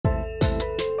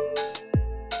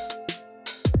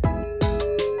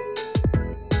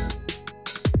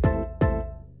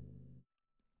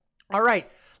All right,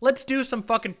 let's do some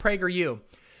fucking PragerU.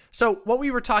 So what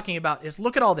we were talking about is,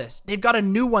 look at all this. They've got a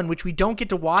new one, which we don't get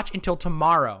to watch until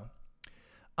tomorrow.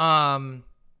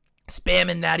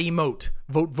 Spamming that emote.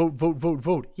 Vote, vote, vote, vote,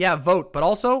 vote. Yeah, vote. But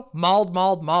also, mauled,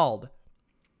 mauled, mauled.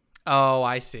 Oh,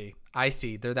 I see. I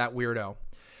see. They're that weirdo.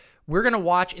 We're going to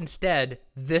watch instead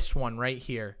this one right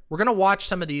here. We're going to watch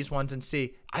some of these ones and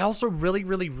see. I also really...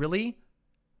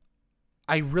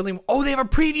 Oh, they have a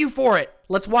preview for it.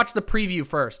 Let's watch the preview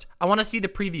first. I want to see the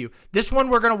preview. This one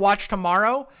we're going to watch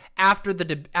tomorrow after the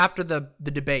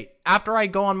debate. After I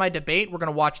go on my debate, we're going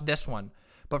to watch this one.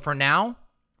 But for now,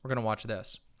 we're going to watch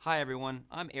this. Hi, everyone.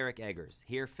 I'm Eric Eggers,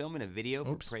 here filming a video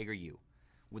for PragerU.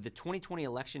 With the 2020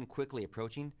 election quickly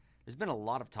approaching, there's been a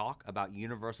lot of talk about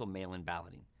universal mail-in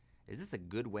balloting. Is this a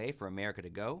good way for America to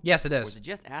go? Yes, it is. Or is it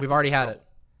just We've already had it.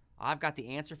 I've got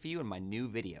the answer for you in my new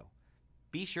video.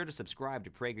 Be sure to subscribe to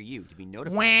PragerU to be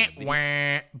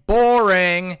notified.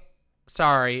 Boring.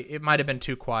 Sorry, it might have been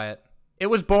too quiet. It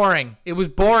was boring. It was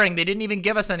boring. They didn't even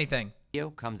give us anything. Video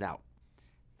comes out.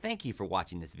 Thank you for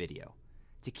watching this video.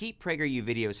 To keep PragerU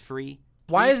videos free,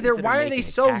 why are they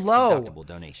so low?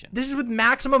 Donation. This is with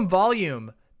maximum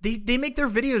volume. They make their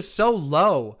videos so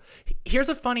low. Here's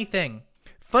a funny thing.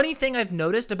 Funny thing I've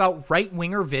noticed about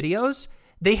right-winger videos,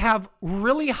 they have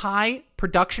really high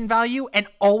production value and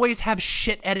always have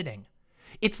shit editing.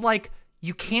 It's like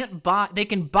you can't buy, they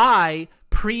can buy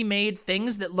pre-made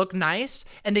things that look nice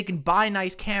and they can buy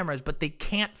nice cameras, but they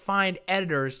can't find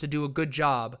editors to do a good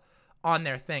job on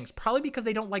their things. Probably because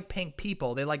they don't like paying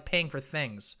people. They like paying for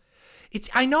things.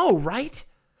 I know, right?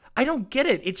 I don't get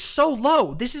it. It's so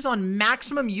low. This is on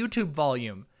maximum YouTube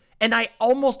volume and I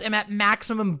almost am at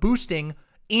maximum boosting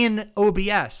in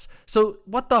OBS. So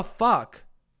what the fuck?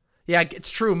 Yeah, it's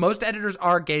true. Most editors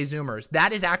are gay zoomers.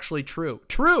 That is actually true.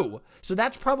 True. So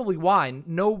that's probably why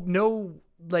no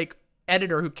like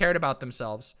editor who cared about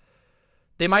themselves.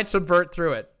 They might subvert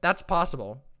through it. That's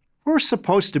possible. We're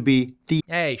supposed to be the...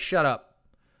 Hey, shut up.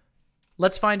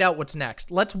 Let's find out what's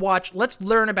next. Let's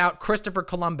learn about Christopher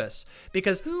Columbus.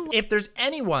 Because if there's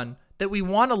anyone that we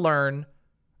want to learn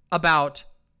about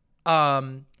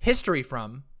history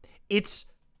from, it's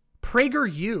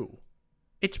PragerU.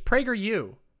 It's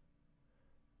PragerU.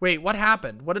 Wait, what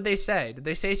happened? What did they say? Did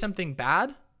they say something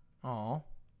bad? Oh.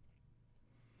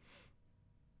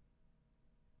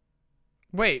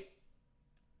 Wait.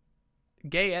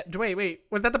 Wait.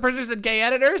 Was that the person who said gay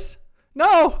editors?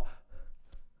 No.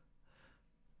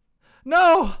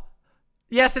 No.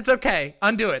 Yes, it's okay.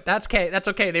 Undo it. That's okay. That's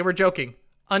okay. They were joking.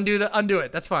 Undo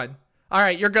it. That's fine. All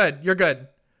right, you're good. You're good.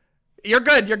 You're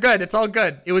good. You're good. It's all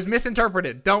good. It was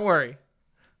misinterpreted. Don't worry.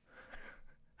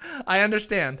 I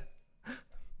understand.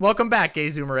 Welcome back, gay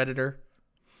zoomer editor.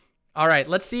 All right,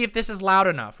 let's see if this is loud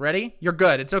enough. Ready? You're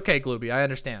good. It's okay, Glooby. I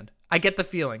understand. I get the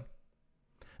feeling.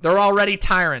 They're already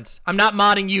tyrants. I'm not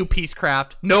modding you,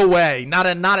 Peacecraft. No way. Not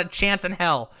a chance in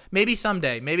hell. Maybe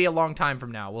someday. Maybe a long time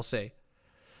from now. We'll see.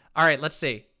 All right, let's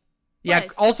see. Yeah,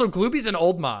 also, Glooby's an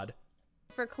old mod.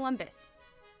 For Columbus.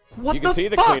 What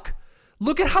the fuck?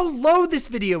 Look at how low this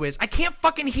video is. I can't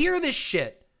fucking hear this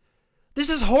shit.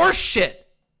 This is horse shit.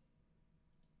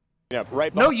 Yeah,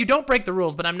 right. No, you don't break the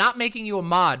rules, but I'm not making you a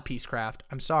mod, Peacecraft.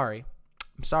 I'm sorry.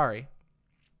 I'm sorry.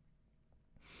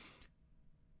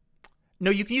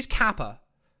 No, you can use Kappa.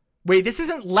 Wait, this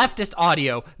isn't leftist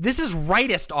audio. This is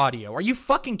rightist audio. Are you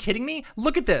fucking kidding me?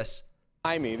 Look at this.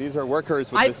 These are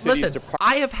workers with the city's department.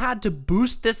 I have had to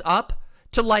boost this up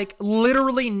to like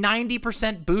literally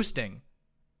 90% boosting.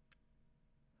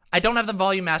 I don't have the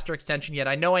Volume Master extension yet.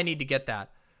 I know I need to get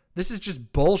that. This is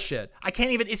just bullshit. I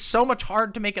can't even, it's so much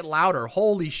hard to make it louder.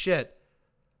 Holy shit.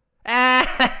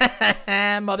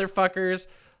 Motherfuckers.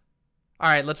 All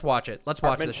right, let's watch it. Let's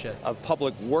watch this shit. Of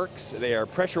Public Works, they are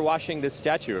pressure washing this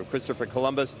statue of Christopher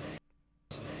Columbus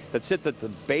that sits at the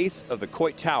base of the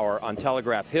Coit Tower on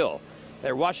Telegraph Hill.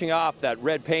 They're washing off that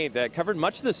red paint that covered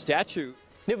much of the statue.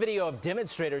 New video of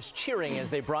demonstrators cheering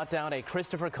as they brought down a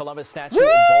Christopher Columbus statue Woo!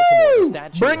 in Baltimore. The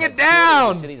statue Bring it in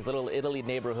down! The city's Little Italy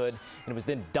neighborhood, and it was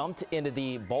then dumped into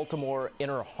the Baltimore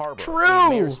Inner Harbor. True. The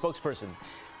mayor's spokesperson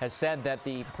has said that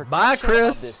the protection of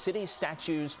the city's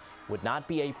statues would not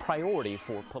be a priority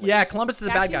for police. Yeah, Columbus is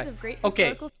a bad guy.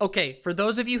 Okay, for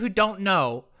those of you who don't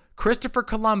know, Christopher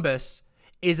Columbus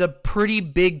is a pretty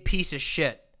big piece of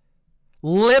shit.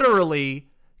 Literally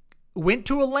went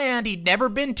to a land he'd never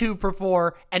been to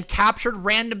before and captured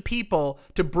random people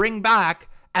to bring back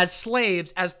as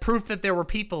slaves as proof that there were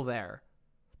people there.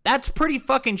 That's pretty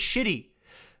fucking shitty.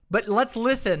 But let's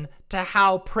listen to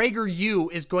how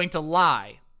PragerU is going to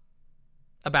lie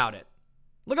about it.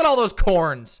 Look at all those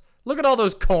corns. Look at all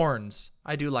those corns.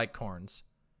 I do like corns.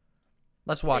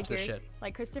 Let's watch this shit.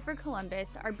 Like Christopher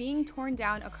Columbus are being torn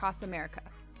down across America.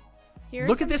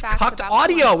 Look at this cucked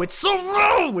audio. It's so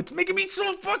low. It's making me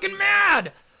so fucking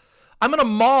mad. I'm gonna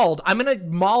mauled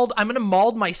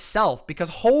myself because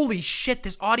holy shit,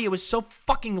 this audio is so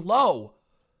fucking low.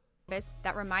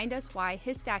 That remind us why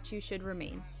his statue should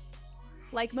remain.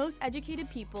 Like most educated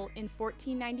people in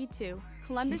 1492,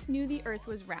 Columbus knew the earth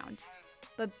was round,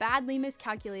 but badly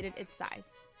miscalculated its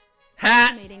size.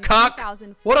 Ha! Cuck!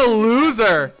 What a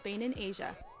loser! Spain and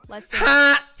Asia. Less than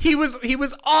ha! He was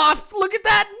off. Look at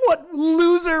that. What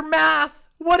loser math.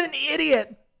 What an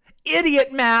idiot.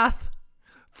 Idiot math.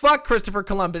 Fuck Christopher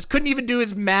Columbus. Couldn't even do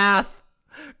his math.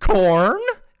 Corn?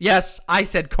 Yes, I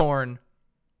said corn.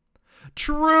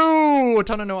 True.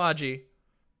 Tono no Aji.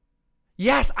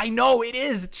 Yes, I know it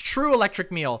is. It's true,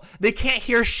 Electric Meal. They can't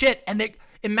hear shit, and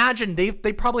imagine they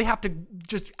probably have to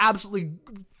just absolutely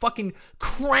fucking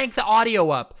crank the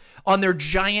audio up on their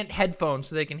giant headphones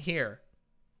so they can hear.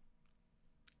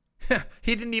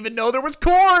 He didn't even know there was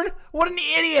corn. What an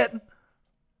idiot.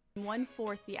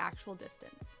 1/4 the actual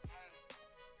distance.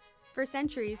 For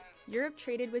centuries, Europe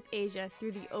traded with Asia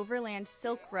through the overland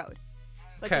Silk Road.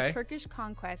 But the Turkish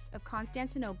conquest of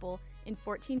Constantinople in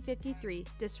 1453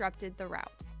 disrupted the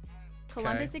route.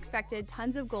 Columbus expected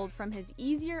tons of gold from his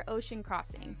easier ocean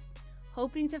crossing,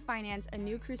 hoping to finance a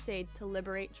new crusade to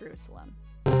liberate Jerusalem.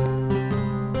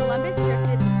 Columbus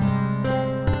drifted.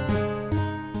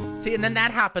 See, and then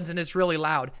that happens and it's really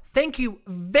loud. Thank you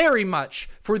very much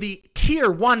for the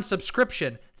tier 1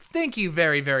 subscription. Thank you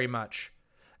very, very much.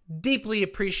 Deeply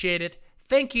appreciate it.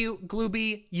 Thank you,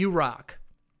 Glooby, you rock.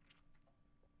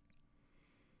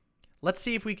 Let's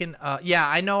see if we can, yeah,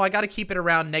 I know I got to keep it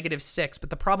around -6, but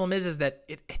the problem is that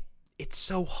it's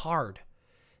so hard.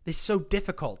 It's so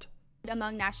difficult.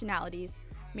 Among nationalities,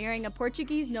 marrying a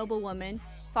Portuguese noblewoman,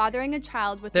 fathering a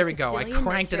child with there a we go. I Castilian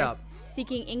cranked it up.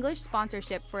 Seeking English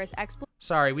sponsorship for his exploration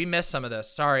Sorry, we missed some of this.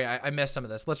 Sorry, I missed some of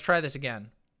this. Let's try this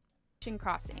again.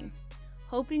 Crossing,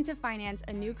 hoping to finance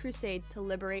a new crusade to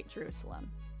liberate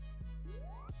Jerusalem.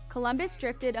 Columbus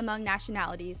drifted among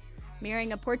nationalities,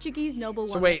 marrying a Portuguese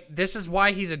noblewoman. So wait, this is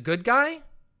why he's a good guy?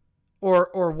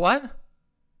 Or what?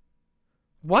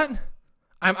 What?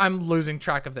 I'm losing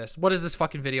track of this. What is this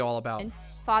fucking video all about?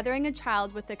 Fathering a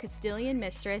child with a Castilian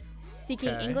mistress, seeking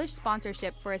English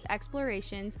sponsorship for his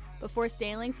explorations before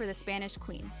sailing for the Spanish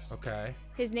queen. Okay.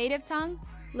 His native tongue,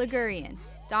 Ligurian,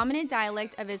 dominant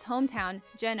dialect of his hometown,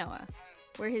 Genoa,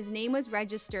 where his name was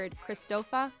registered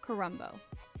Cristoforo Colombo.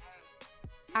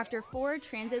 After 4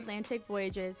 transatlantic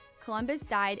voyages, Columbus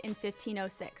died in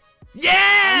 1506.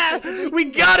 Yeah! We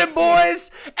got him,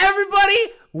 boys! Everybody,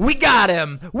 we got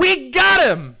him! We got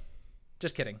him!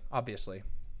 Just kidding, obviously.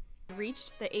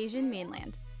 Reached the Asian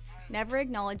mainland, never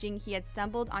acknowledging he had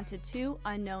stumbled onto 2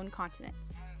 unknown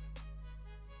continents.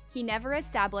 He never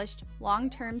established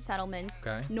long-term settlements,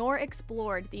 nor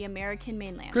explored the American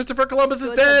mainland. Christopher Columbus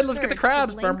is dead! Let's get the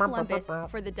crabs! To blame Columbus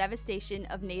for the devastation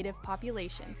of native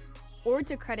populations, or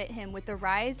to credit him with the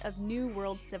rise of New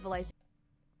World civilization.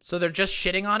 So they're just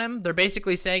shitting on him? They're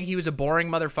basically saying he was a boring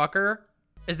motherfucker?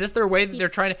 Is this their way that they're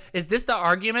trying to... Is this the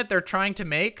argument they're trying to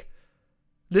make?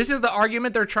 This is the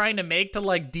argument they're trying to make to,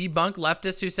 like, debunk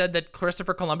leftists who said that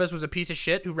Christopher Columbus was a piece of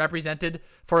shit who represented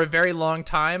for a very long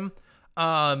time,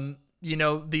 you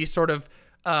know, the sort of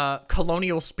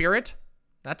colonial spirit?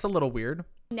 That's a little weird.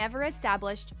 Never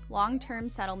established long-term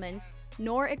settlements,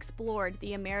 nor explored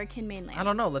the American mainland. I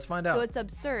don't know. Let's find out. So it's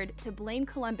absurd to blame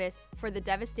Columbus for the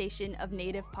devastation of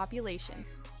native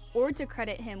populations, or to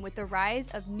credit him with the rise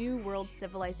of New World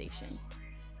civilization.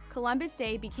 Columbus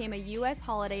Day became a U.S.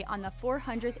 holiday on the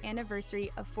 400th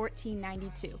anniversary of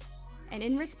 1492, and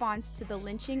in response to the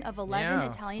lynching of 11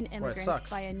 Italian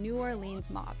immigrants by a New Orleans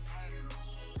mob.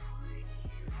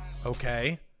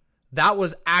 Okay. This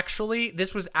was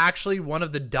actually one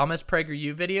of the dumbest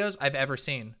PragerU videos I've ever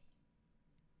seen.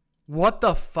 What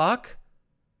the fuck?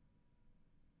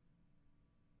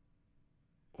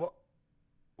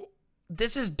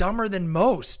 This is dumber than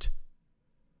most.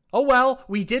 Oh well,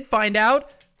 we did find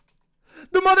out.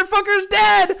 The motherfucker's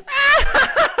dead!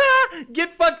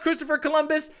 Get fucked, Christopher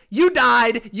Columbus. You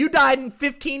died. You died in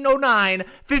 1509.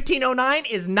 1509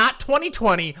 is not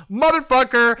 2020.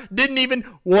 Motherfucker didn't even...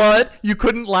 What? You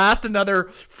couldn't last another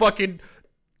fucking...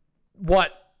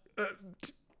 What?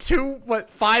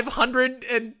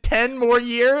 510 more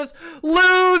years?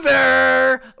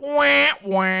 Loser! Wah,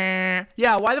 wah.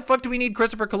 Yeah, why the fuck do we need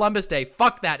Christopher Columbus Day?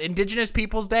 Fuck that. Indigenous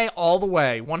Peoples Day all the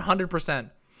way. 100%.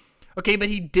 Okay, but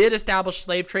he did establish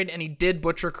slave trade and he did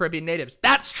butcher Caribbean natives.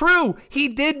 That's true. He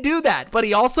did do that. But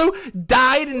he also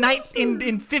died in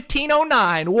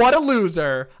 1509. What a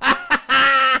loser.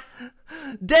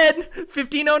 Dead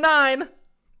 1509.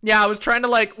 Yeah, I was trying to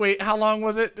like, wait, how long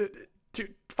was it?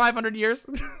 500 years?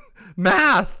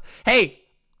 Math. Hey,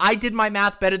 I did my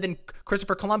math better than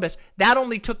Christopher Columbus. That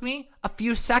only took me a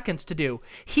few seconds to do.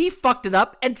 He fucked it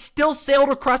up and still sailed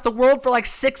across the world for like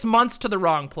 6 months to the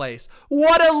wrong place.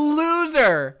 What a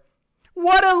loser.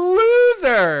 What a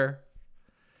loser.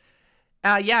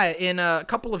 Yeah, in a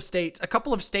couple of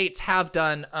states have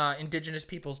done Indigenous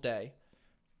Peoples Day.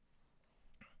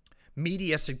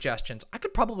 Media suggestions. I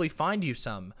could probably find you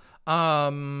some,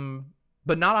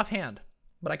 but not offhand.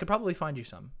 But I could probably find you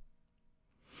some.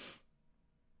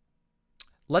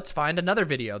 Let's find another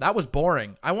video. That was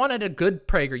boring. I wanted a good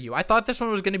PragerU. I thought this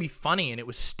one was going to be funny, and it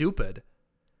was stupid.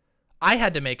 I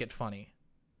had to make it funny.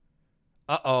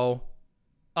 Uh-oh.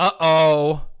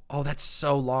 Uh-oh. Oh, that's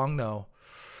so long, though.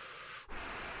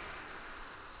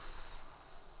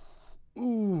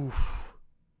 Oof.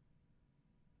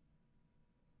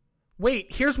 Wait,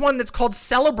 here's one that's called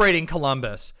Celebrating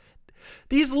Columbus.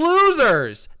 These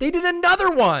losers. They did another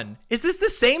one. Is this the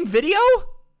same video?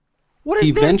 What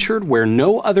is this? He ventured where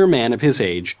no other man of his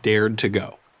age dared to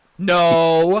go.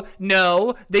 No.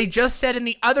 They just said in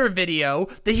the other video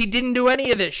that he didn't do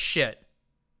any of this shit.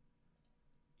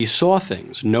 He saw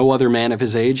things no other man of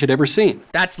his age had ever seen.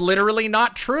 That's literally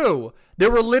not true.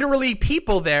 There were literally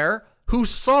people there who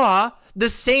saw the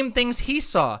same things he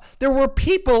saw. There were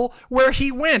people where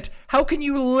he went. How can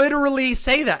you literally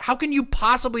say that? How can you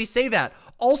possibly say that?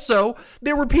 Also,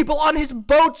 there were people on his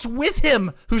boats with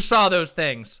him who saw those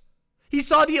things. He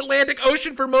saw the Atlantic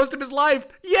Ocean for most of his life.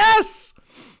 Yes!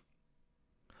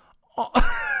 Oh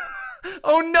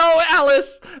no,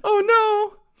 Alice!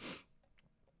 Oh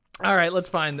no! All right, let's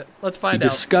find out. He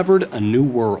discovered a new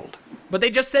world. But they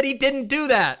just said he didn't do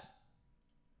that.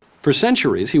 For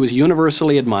centuries, he was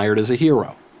universally admired as a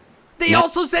hero. They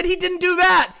also said he didn't do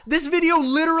that. This video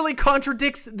literally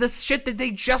contradicts the shit that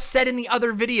they just said in the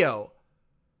other video.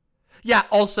 Yeah,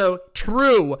 also,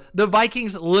 true. The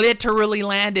Vikings literally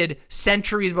landed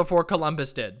centuries before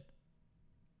Columbus did.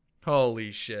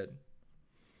 Holy shit.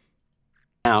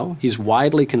 Now, he's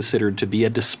widely considered to be a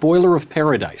despoiler of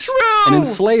paradise, true! An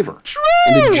enslaver, true!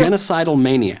 And a genocidal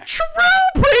maniac. True,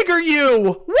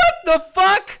 PragerU! What the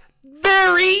fuck?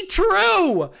 Very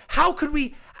true. How could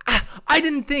we? I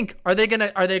didn't think. Are they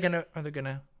gonna?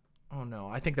 Oh no!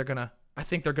 I think they're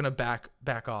gonna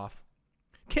back off.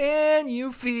 Can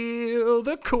you feel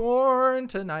the corn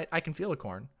tonight? I can feel the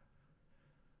corn.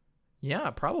 Yeah,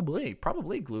 probably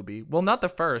Glooby. Well, not the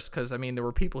first, because I mean there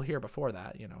were people here before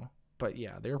that, you know. But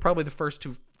yeah, they were probably the first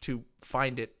to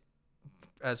find it,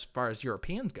 as far as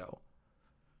Europeans go.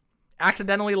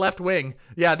 Accidentally left wing.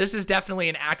 Yeah, this is definitely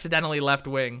an accidentally left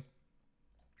wing.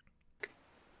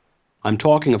 I'm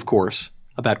talking, of course,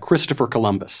 about Christopher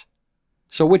Columbus.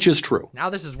 So which is true?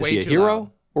 Now this is way too Is he a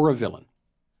hero or a villain?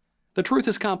 The truth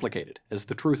is complicated, as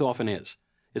the truth often is,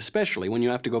 especially when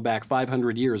you have to go back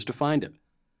 500 years to find it.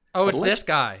 Oh, it's this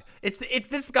guy. It's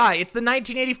this guy. It's the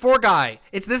 1984 guy.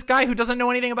 It's this guy who doesn't know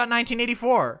anything about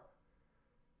 1984.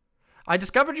 I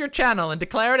discovered your channel and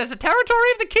declare it as a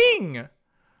territory of the king.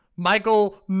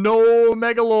 Michael No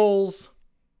Megalols.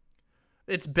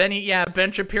 It's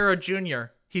Ben Shapiro Jr.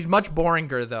 He's much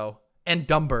boringer, though, and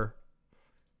dumber.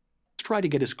 Let's try to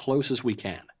get as close as we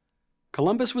can.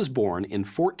 Columbus was born in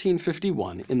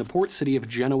 1451 in the port city of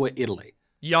Genoa, Italy.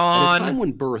 Yawn. At a time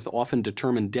when birth often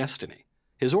determined destiny,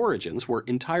 his origins were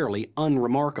entirely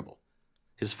unremarkable.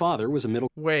 His father was a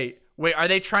Wait, are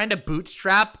they trying to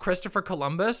bootstrap Christopher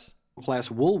Columbus?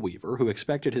 middle-class wool weaver who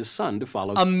expected his son to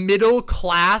follow... A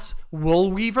middle-class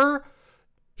wool weaver?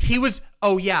 He was...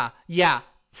 Oh, yeah.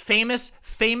 Famous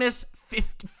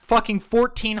fucking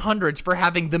 1400s for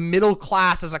having the middle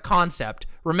class as a concept.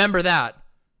 Remember that.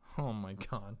 Oh my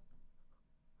god.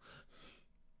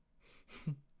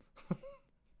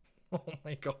 Oh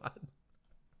my god.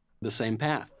 The same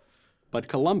path. But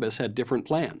Columbus had different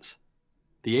plans.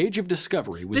 The age of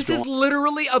discovery was This is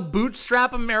literally a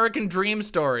bootstrap American dream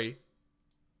story.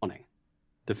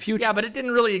 The future... Yeah, but it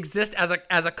didn't really exist as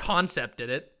a concept, did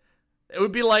it? It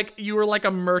would be like you were like a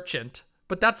merchant.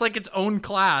 But that's like its own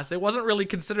class. It wasn't really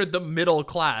considered the middle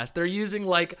class. They're using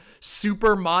like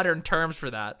super modern terms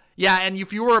for that. Yeah, and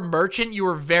if you were a merchant, you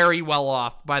were very well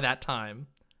off by that time.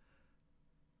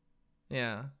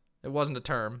 Yeah, it wasn't a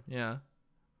term. Yeah.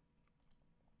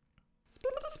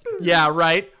 Yeah,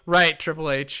 right,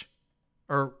 Triple H.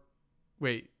 Or,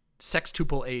 wait,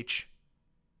 sextuple H.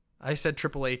 I said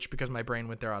Triple H because my brain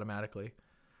went there automatically.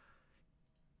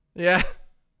 Yeah.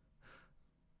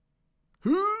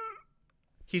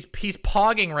 He's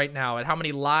pogging right now at how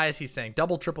many lies he's saying.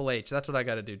 Double Triple H. That's what I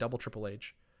got to do. Double Triple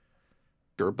H.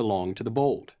 Belonged to the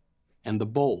bold. and the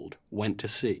bold went to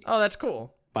sea. Oh, that's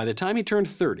cool. By the time he turned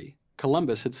 30,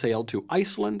 Columbus had sailed to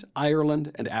Iceland,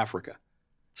 Ireland, and Africa.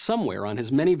 Somewhere on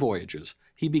his many voyages,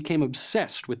 he became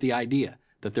obsessed with the idea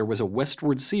that there was a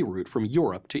westward sea route from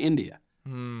Europe to India.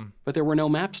 But there were no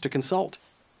maps to consult,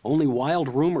 only wild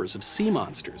rumors of sea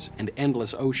monsters and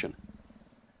endless ocean.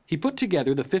 He put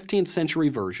together the 15th century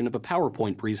version of a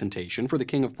PowerPoint presentation for the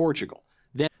King of Portugal.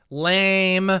 Then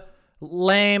Lame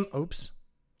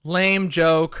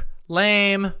joke.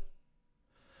 Lame.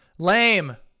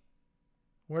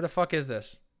 Where the fuck is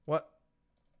this? What?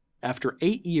 After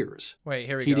 8 years, Wait,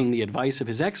 here we heeding go. the advice of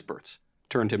his experts,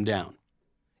 turned him down.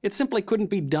 It simply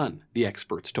couldn't be done, the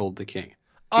experts told the king.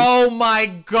 Oh my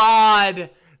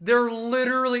God. They're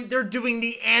doing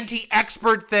the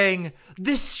anti-expert thing.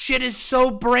 This shit is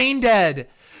so brain dead.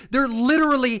 They're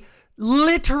literally,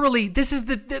 they're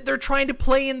trying to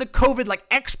play in the COVID like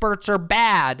experts are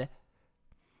bad.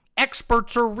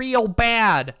 Experts are real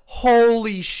bad.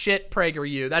 Holy shit,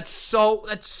 PragerU. That's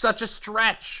such a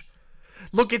stretch.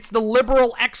 Look, it's the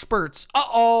liberal experts.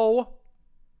 Uh-oh.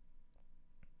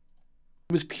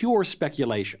 It was pure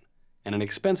speculation, and an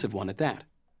expensive one at that.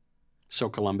 So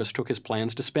Columbus took his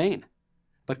plans to Spain.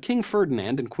 But King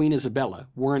Ferdinand and Queen Isabella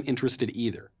weren't interested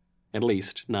either, at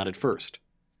least not at first.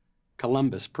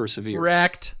 Columbus persevered.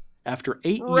 Wrecked. After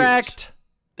 8 years,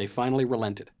 they finally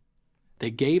relented.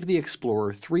 They gave the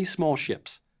explorer 3 small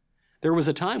ships. There was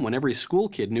a time when every school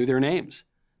kid knew their names.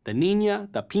 The Nina,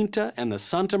 the Pinta, and the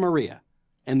Santa Maria.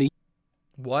 And the...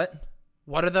 What?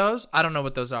 What are those? I don't know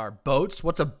what those are. Boats?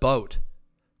 What's a boat?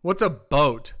 What's a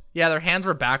boat? Yeah, their hands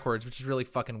were backwards, which is really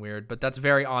fucking weird, but that's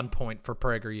very on point for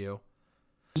PragerU.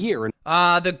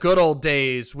 The good old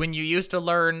days when you used to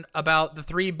learn about the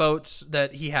 3 boats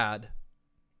that he had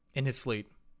in his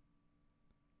fleet.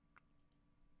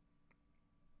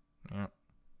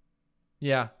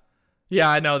 Yeah. Yeah,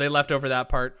 I know. They left over that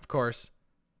part, of course.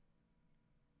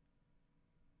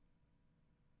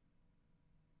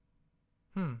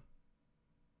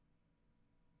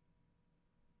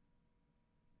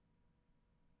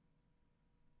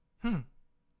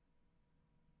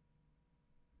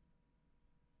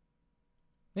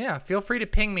 Yeah, feel free to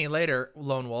ping me later,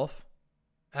 Lone Wolf.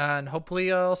 And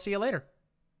hopefully I'll see you later.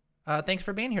 Thanks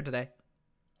for being here today.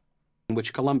 In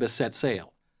which Columbus set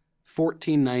sail,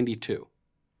 1492.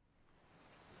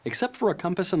 Except for a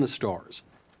compass and the stars,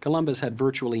 Columbus had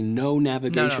virtually no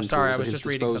navigation tools sorry, I at was his just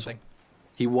reading disposal. something.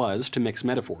 He was, to mix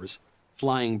metaphors,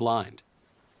 flying blind.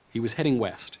 He was heading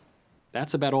west.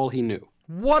 That's about all he knew.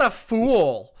 What a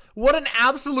fool! What an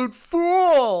absolute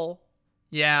fool!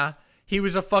 Yeah, he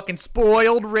was a fucking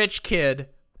spoiled rich kid.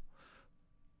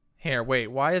 Here, wait,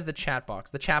 why is the chat box?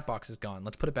 The chat box is gone.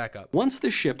 Let's put it back up. Once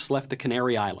the ships left the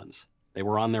Canary Islands, they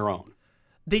were on their own.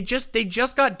 We just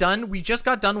got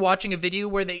done watching a video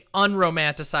where they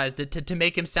unromanticized it to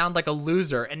make him sound like a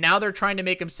loser, and now they're trying to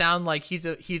make him sound like he's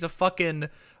a fucking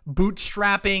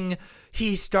bootstrapping.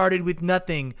 He started with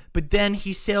nothing, but then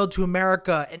he sailed to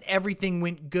America and everything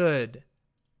went good.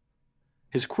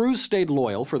 His crews stayed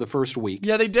loyal for the first week.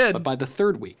 Yeah, they did. But by the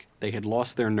 3rd week, they had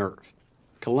lost their nerve.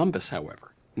 Columbus,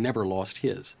 however, never lost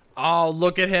his. Oh,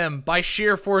 look at him. By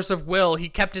sheer force of will, he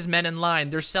kept his men in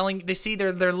line. They're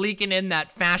leaking in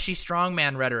that fashy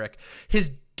strongman rhetoric.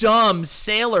 His dumb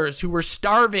sailors who were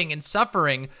starving and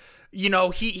suffering, you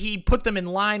know, he put them in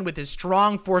line with his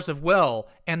strong force of will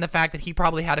and the fact that he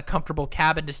probably had a comfortable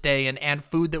cabin to stay in and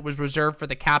food that was reserved for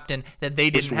the captain that they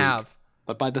didn't have.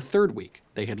 But by the 3rd week,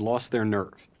 they had lost their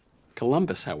nerve.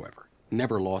 Columbus, however,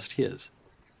 never lost his.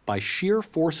 By sheer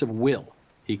force of will,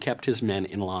 he kept his men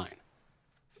in line.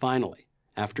 Finally,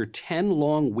 after 10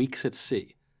 long weeks at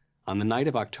sea, on the night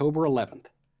of October 11th,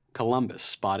 Columbus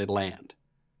spotted land.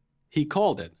 He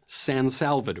called it San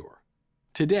Salvador.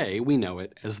 Today, we know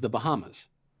it as the Bahamas.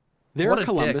 There,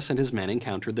 Columbus and his men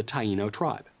encountered the Taino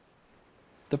tribe.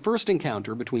 The first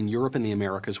encounter between Europe and the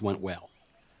Americas went well.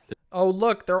 Oh,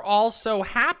 look, they're all so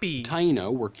happy. The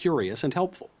Taino were curious and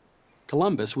helpful.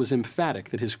 Columbus was emphatic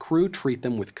that his crew treat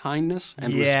them with kindness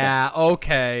and respect. Yeah,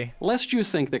 okay. Lest you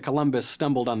think that Columbus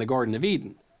stumbled on the Garden of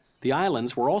Eden, the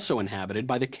islands were also inhabited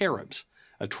by the Caribs,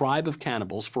 a tribe of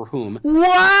cannibals for whom...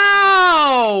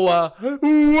 Wow!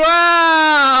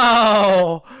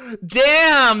 Wow!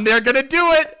 Damn, they're gonna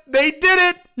do it! They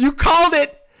did it! You called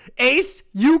it! Ace,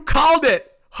 you called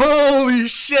it! Holy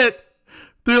shit!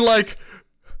 They're like,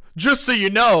 just so you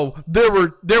know, there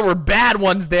were bad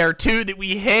ones there too that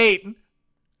we hate.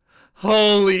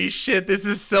 Holy shit, this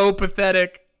is so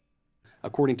pathetic.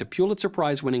 According to Pulitzer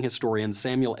Prize-winning historian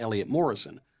Samuel Eliot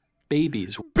Morison,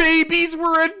 babies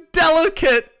were a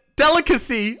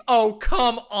delicacy. Oh,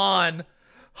 come on.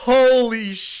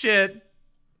 Holy shit.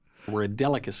 were a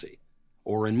delicacy,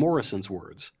 or in Morrison's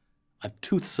words, a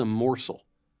toothsome morsel.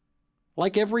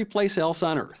 Like every place else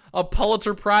on Earth. A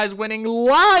Pulitzer Prize winning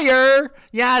liar!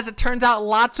 Yeah, as it turns out,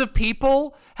 lots of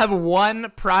people have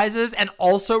won prizes and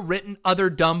also written other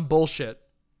dumb bullshit.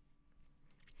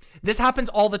 This happens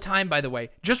all the time, by the way.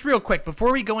 Just real quick,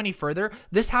 before we go any further,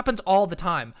 this happens all the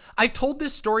time. I told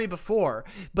this story before,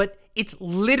 but it's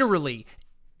literally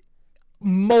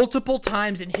multiple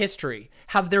times in history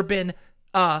have there been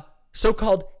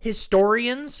so-called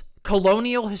historians,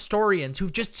 colonial historians,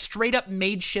 who've just straight up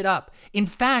made shit up. In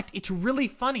fact, it's really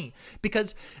funny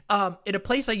because at a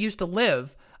place I used to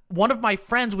live, one of my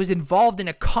friends was involved in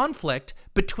a conflict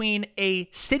between a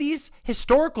city's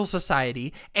historical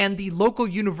society and the local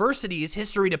university's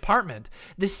history department.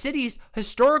 The city's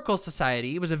historical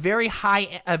society was a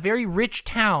very rich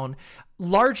town,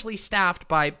 largely staffed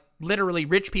by literally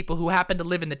rich people who happened to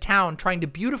live in the town trying to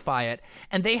beautify it,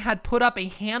 and they had put up a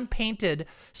hand-painted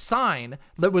sign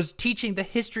that was teaching the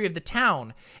history of the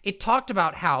town. It talked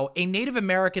about how a Native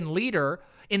American leader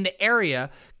in the area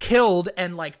killed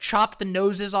and like chopped the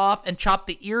noses off and chopped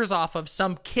the ears off of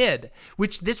some kid,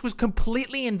 which this was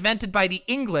completely invented by the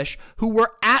English, who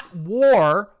were at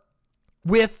war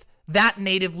with that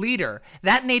native leader.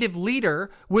 That native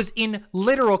leader was in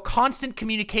literal constant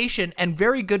communication and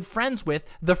very good friends with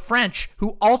the French,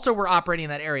 who also were operating in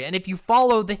that area. And if you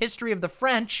follow the history of the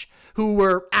French, who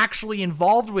were actually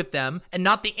involved with them, and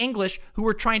not the English, who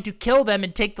were trying to kill them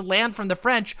and take the land from the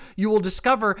French, you will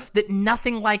discover that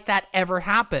nothing like that ever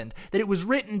happened. That it was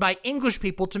written by English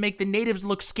people to make the natives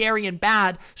look scary and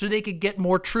bad so they could get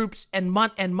more troops and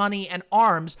money and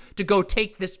arms to go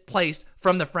take this place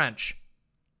from the French.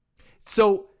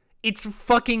 So it's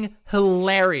fucking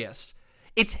hilarious.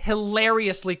 It's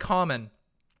hilariously common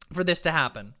for this to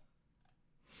happen.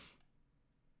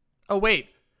 Oh, wait.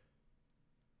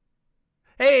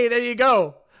 Hey, there you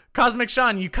go. Cosmic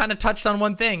Sean, you kind of touched on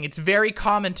one thing. It's very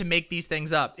common to make these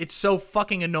things up. It's so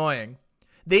fucking annoying.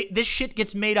 This shit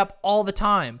gets made up all the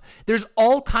time. There's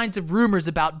all kinds of rumors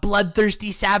about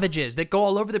bloodthirsty savages that go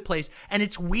all over the place, and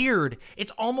it's weird.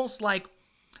 It's almost like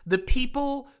the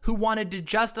people who wanted to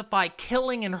justify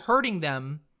killing and hurting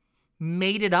them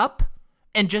made it up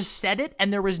and just said it,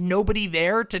 and there was nobody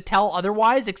there to tell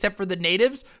otherwise except for the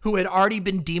natives who had already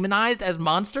been demonized as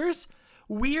monsters.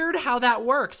 Weird how that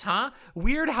works, huh?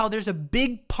 Weird how there's a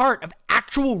big part of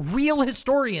actual real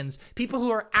historians, people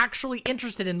who are actually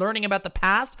interested in learning about the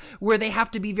past, where they have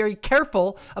to be very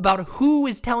careful about who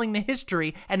is telling the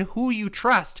history and who you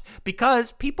trust,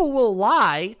 because people will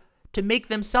lie to make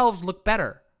themselves look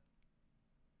better.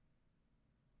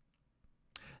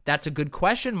 That's a good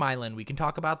question, Mylan. We can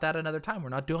talk about that another time. We're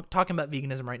not talking about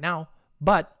veganism right now,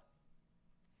 but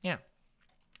yeah.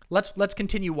 Let's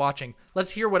continue watching.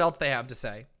 Let's hear what else they have to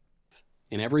say.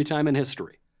 In every time in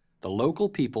history, the local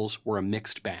peoples were a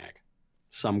mixed bag.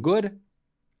 Some good,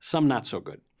 some not so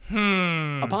good.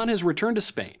 Upon his return to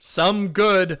Spain. Some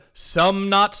good, some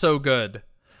not so good.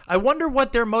 I wonder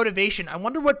what their motivation, I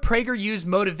wonder what PragerU's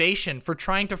motivation for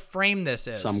trying to frame this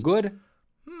is. Some good,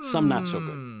 some not so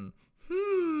good.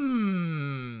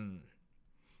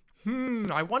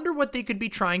 I wonder what they could be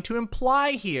trying to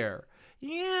imply here.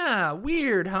 Yeah,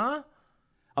 weird, huh?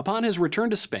 Upon his return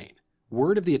to Spain,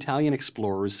 word of the Italian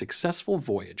explorer's successful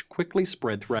voyage quickly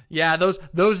spread throughout. Yeah,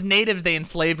 those natives they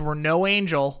enslaved were no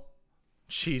angel.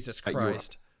 Jesus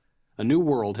Christ. A new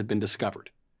world had been discovered,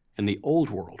 and the old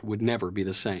world would never be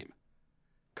the same.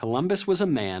 Columbus was a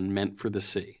man meant for the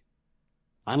sea.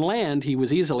 On land, he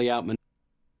was easily outmaneuvered.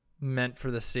 Meant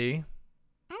for the sea?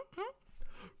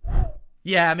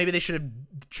 Yeah, maybe they should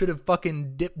have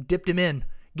fucking dipped him in.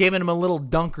 Giving him a little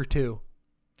dunk or two.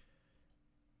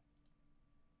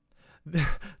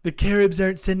 The Caribs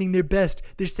aren't sending their best.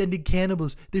 They're sending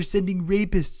cannibals. They're sending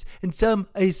rapists. And some,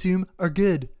 I assume, are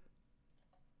good.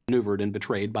 Maneuvered and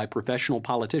betrayed by professional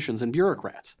politicians and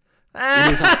bureaucrats.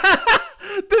 This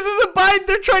is a Biden.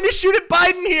 They're trying to shoot at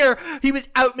Biden here. He was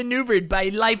outmaneuvered by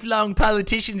lifelong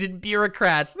politicians and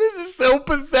bureaucrats. This is so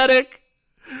pathetic.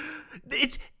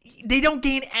 They don't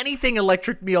gain anything,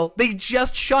 Electric Meal. They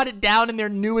just shot it down in their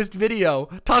newest video.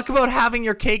 Talk about having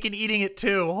your cake and eating it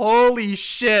too. Holy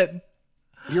shit.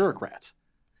 Bureaucrats.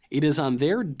 It is on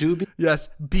their dubious... Yes,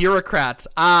 bureaucrats.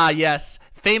 Ah, yes.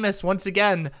 Famous, once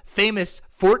again, famous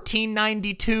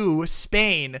 1492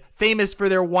 Spain. Famous for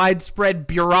their widespread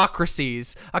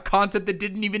bureaucracies. A concept that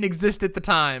didn't even exist at the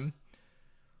time.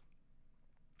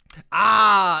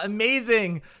 Ah,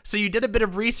 amazing. So you did a bit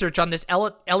of research on this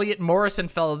Elliot Morrison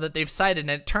fellow that they've cited,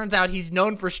 and it turns out he's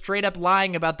known for straight up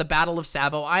lying about the Battle of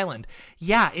Savo Island.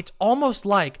 Yeah, it's almost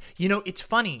like, you know, it's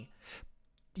funny.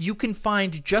 you can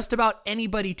find just about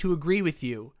anybody to agree with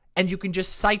you, and you can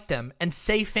just cite them and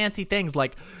say fancy things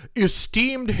like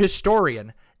esteemed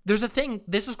historian. There's a thing,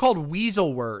 this is called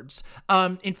weasel words.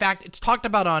 In fact, it's talked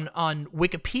about on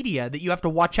Wikipedia that you have to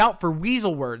watch out for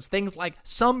weasel words. Things like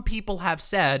some people have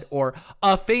said or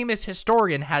a famous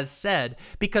historian has said,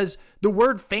 because the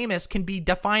word famous can be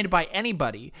defined by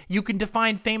anybody. You can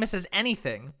define famous as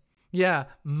anything. Yeah,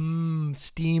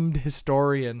 esteemed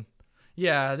historian.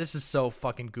 Yeah, this is so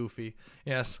fucking goofy.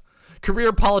 Yes.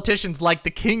 Career politicians like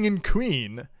the king and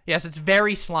queen. Yes, it's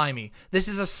very slimy. This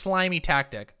is a slimy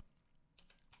tactic.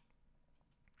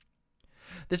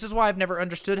 This is why I've never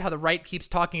understood how the right keeps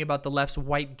talking about the left's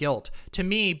white guilt. To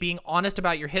me, being honest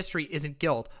about your history isn't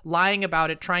guilt. Lying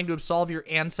about it, trying to absolve your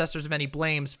ancestors of any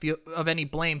blame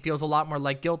feels a lot more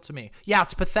like guilt to me. Yeah,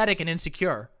 it's pathetic and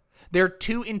insecure. They're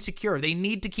too insecure. They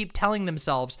need to keep telling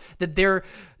themselves that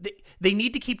they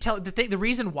need to keep telling, the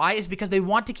reason why is because they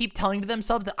want to keep telling to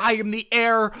themselves that I am the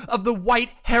heir of the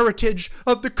white heritage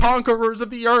of the conquerors of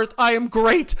the earth. I am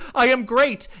great. I am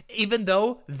great. Even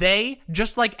though they,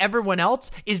 just like everyone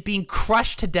else, is being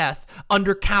crushed to death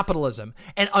under capitalism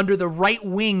and under the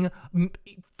right-wing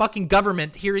fucking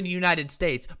government here in the United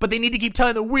States. But they need to keep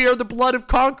telling them, we are the blood of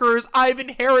conquerors. I've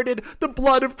inherited the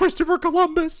blood of Christopher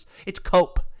Columbus. It's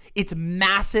cope. It's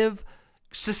massive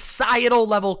societal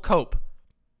level cope,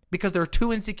 because they're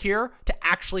too insecure to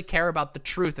actually care about the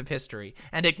truth of history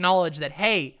and acknowledge that,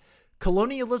 hey,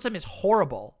 colonialism is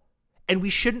horrible and we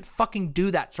shouldn't fucking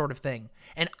do that sort of thing.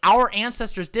 And our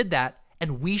ancestors did that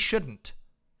and we shouldn't.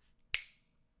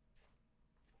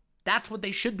 That's what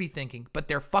they should be thinking, but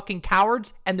they're fucking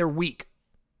cowards and they're weak.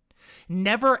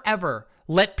 Never ever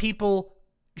let people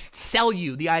sell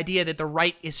you the idea that the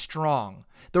right is strong.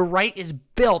 The right is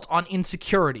built on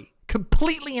insecurity,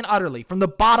 completely and utterly, from the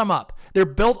bottom up. They're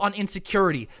built on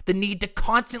insecurity, the need to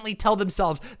constantly tell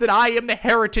themselves that I am the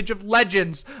heritage of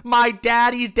legends. My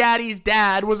daddy's daddy's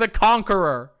dad was a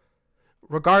conqueror.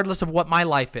 Regardless of what my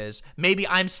life is, maybe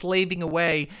I'm slaving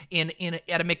away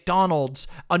at a McDonald's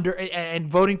and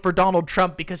voting for Donald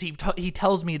Trump because he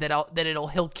tells me that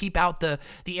he'll keep out the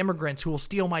immigrants who will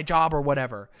steal my job or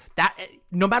whatever. That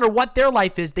no matter what their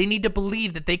life is, they need to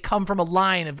believe that they come from a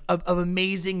line of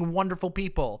amazing, wonderful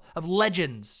people, of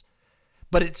legends.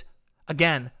 But it's,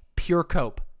 again, pure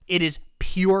cope. It is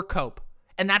pure cope,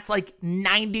 and that's like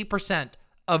 90%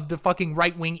 of the fucking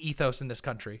right-wing ethos in this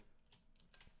country.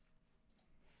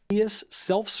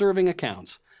 Self-serving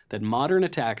accounts that modern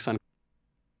attacks on...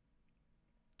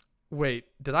 Wait,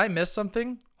 did I miss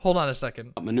something? Hold on a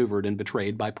second. ...maneuvered and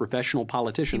betrayed by professional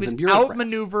politicians and bureaucrats.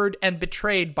 Outmaneuvered and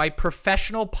betrayed by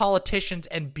professional politicians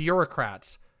and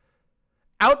bureaucrats.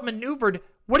 Outmaneuvered?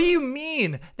 What do you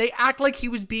mean? They act like he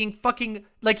was being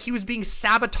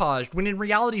sabotaged, when in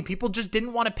reality, people just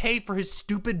didn't want to pay for his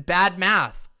stupid bad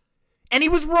math. And he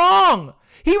was wrong!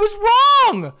 He was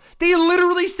wrong! They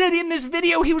literally said in this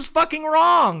video he was fucking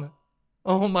wrong!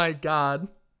 Oh my god.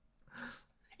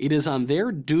 It is on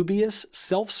their dubious,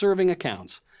 self-serving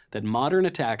accounts that modern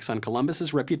attacks on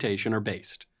Columbus's reputation are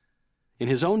based. In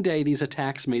his own day, these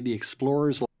attacks made the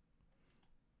explorers...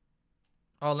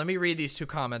 Oh, let me read these two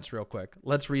comments real quick.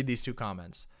 Let's read these two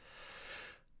comments.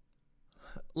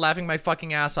 Laughing my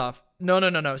fucking ass off.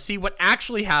 No. See, what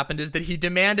actually happened is that he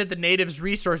demanded the natives'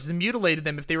 resources and mutilated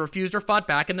them if they refused or fought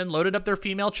back, and then loaded up their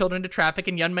female children to traffic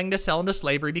and young men to sell into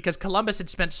slavery, because Columbus had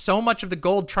spent so much of the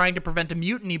gold trying to prevent a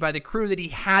mutiny by the crew that he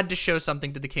had to show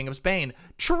something to the King of Spain.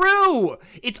 True!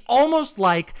 It's almost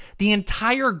like the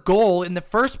entire goal in the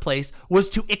first place was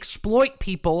to exploit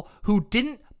people who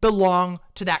didn't belong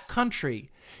to that country.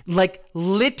 Like,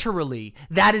 literally,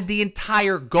 that is the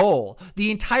entire goal. The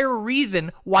entire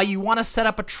reason why you want to set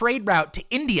up a trade route to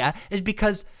India is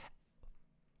because,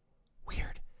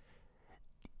 weird,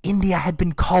 India had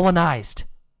been colonized.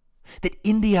 That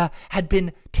India had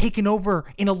been taken over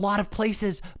in a lot of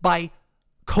places by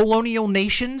colonial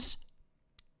nations,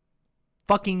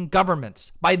 fucking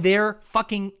governments, by their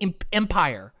fucking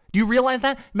empire. Do you realize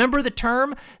that? Remember the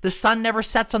term, the sun never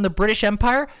sets on the British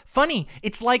Empire? Funny,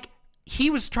 it's like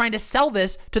he was trying to sell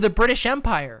this to the British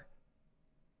Empire.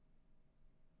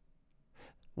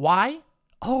 Why?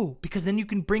 Oh, because then you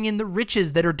can bring in the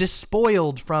riches that are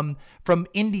despoiled from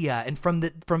India and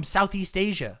from Southeast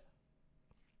Asia.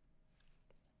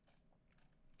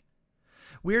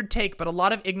 Weird take, but a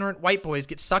lot of ignorant white boys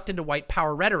get sucked into white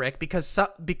power rhetoric because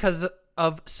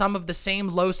of some of the same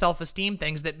low self-esteem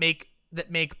things that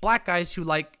make black guys who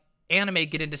like anime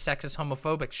get into sexist,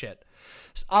 homophobic shit.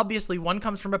 So obviously, one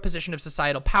comes from a position of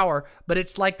societal power, but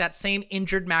it's like that same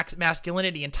injured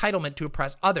masculinity entitlement to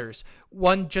oppress others.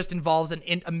 One just involves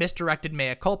a misdirected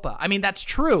mea culpa. I mean, that's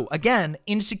true. Again,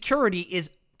 insecurity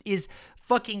is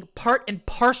fucking part and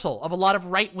parcel of a lot of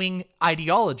right-wing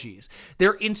ideologies.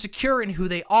 They're insecure in who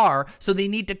they are, so they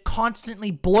need to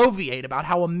constantly bloviate about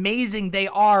how amazing they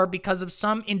are because of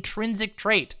some intrinsic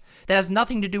trait that has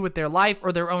nothing to do with their life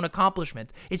or their own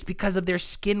accomplishments. It's because of their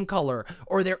skin color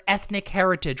or their ethnic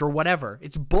heritage or whatever.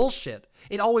 It's bullshit.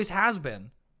 It always has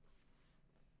been.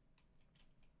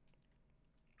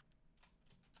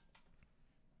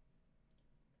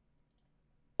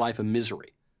 Life of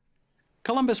misery.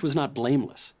 Columbus was not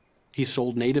blameless. He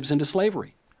sold natives into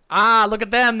slavery. Ah, look at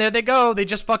them. There they go. They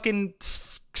just fucking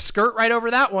skirt right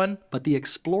over that one. But the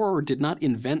explorer did not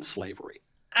invent slavery.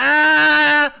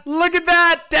 Ah, look at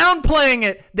that. Downplaying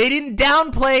it. They didn't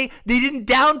downplay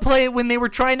it when they were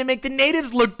trying to make the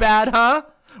natives look bad, huh?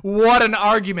 What an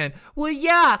argument. Well,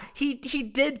 yeah, he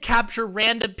did capture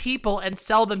random people and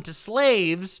sell them as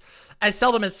slaves.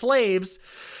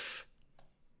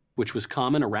 Which was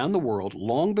common around the world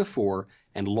long before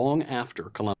and long after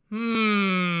Columbus.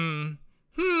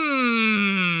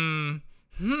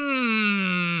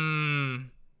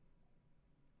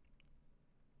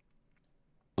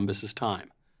 Columbus's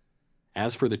time.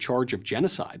 As for the charge of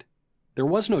genocide, there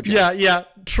was no genocide. Yeah.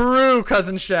 True,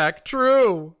 Cousin Shaq.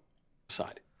 True.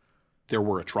 There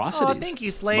were atrocities. Oh, thank you,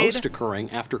 Slade. Most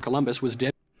occurring after Columbus was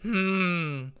dead.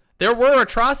 There were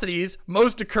atrocities,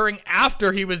 most occurring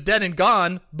after he was dead and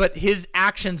gone, but his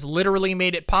actions literally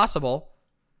made it possible.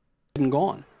 And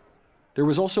gone. There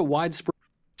was also widespread.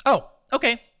 Oh,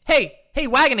 okay. Hey,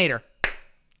 Wagonator.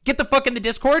 Get the fuck in the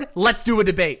Discord. Let's do a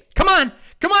debate. Come on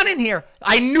in here.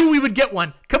 I knew we would get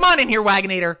one. Come on in here,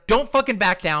 Wagonator. Don't fucking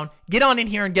back down. Get on in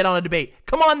here and get on a debate.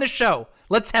 Come on the show.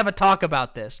 Let's have a talk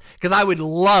about this, because I would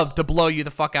love to blow you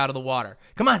the fuck out of the water.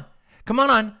 Come on.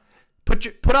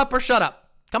 Put up or shut up.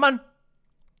 Come on,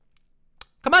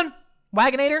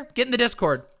 Wagonator, get in the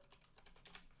Discord.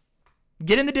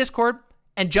 Get in the Discord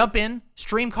and jump in,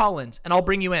 stream call-ins, and I'll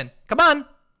bring you in. Come on,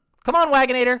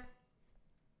 Wagonator.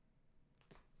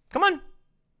 Come on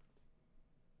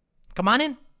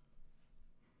in.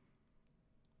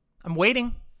 I'm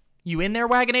waiting. You in there,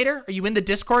 Wagonator? Are you in the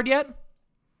Discord yet?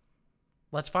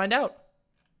 Let's find out.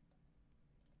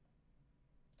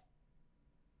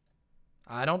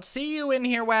 I don't see you in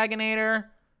here, Wagonator.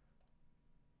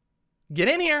 Get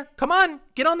in here. Come on.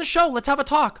 Get on the show. Let's have a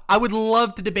talk. I would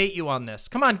love to debate you on this.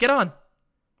 Come on, get on.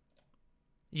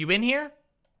 You in here?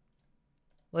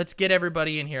 Let's get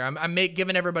everybody in here. I'm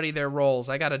giving everybody their roles.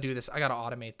 I got to do this. I got to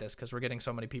automate this because we're getting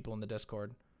so many people in the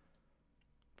Discord.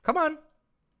 Come on.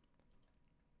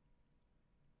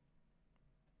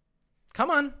 Come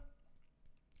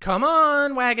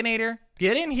on, Wagonator.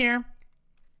 Get in here.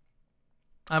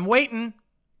 I'm waiting.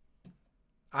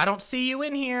 I don't see you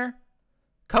in here.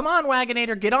 Come on,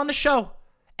 Wagonator. Get on the show.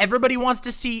 Everybody wants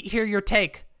to hear your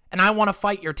take, and I want to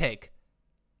fight your take.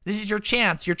 This is your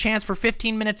chance for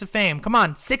 15 minutes of fame. Come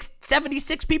on,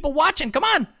 76 people watching. Come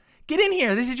on, get in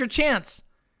here. This is your chance.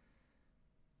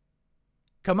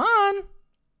 Come on.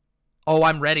 Oh,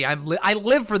 I'm ready. I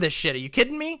live for this shit. Are you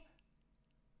kidding me?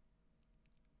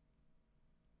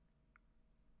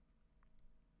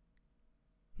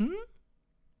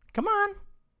 Come on.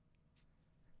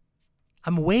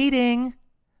 I'm waiting.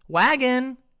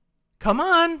 Wagon. Come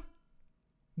on.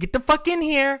 Get the fuck in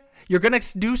here. You're gonna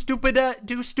do stupid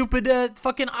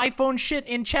fucking iPhone shit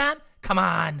in chat? Come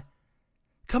on.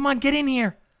 Get in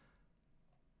here.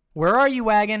 Where are you,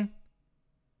 Wagon?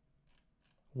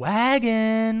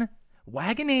 Wagonator.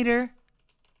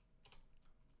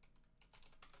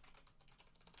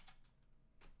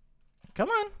 Come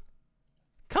on.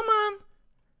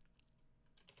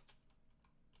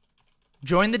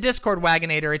 Join the Discord,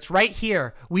 Wagonator. It's right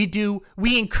here. We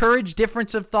encourage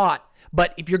difference of thought.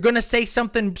 But if you're going to say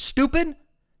something stupid,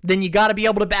 then you got to be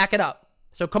able to back it up.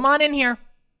 So come on in here.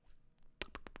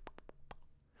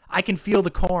 I can feel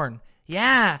the corn.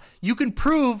 Yeah, you can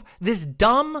prove this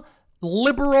dumb,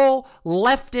 liberal,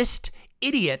 leftist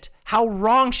idiot how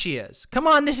wrong she is. Come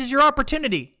on, this is your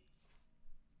opportunity.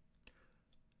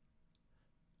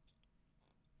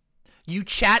 You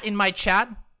chat in my chat?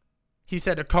 He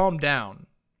said to calm down.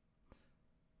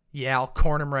 Yeah, I'll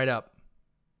corn him right up.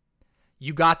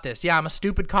 You got this. Yeah, I'm a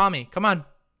stupid commie. Come on.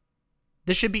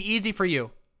 This should be easy for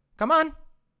you. Come on.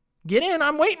 Get in.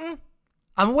 I'm waiting.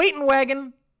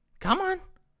 Wagon. Come on.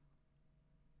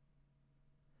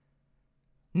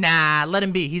 Nah, let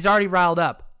him be. He's already riled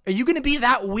up. Are you going to be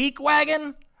that weak,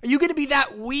 Wagon? Are you going to be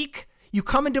that weak? You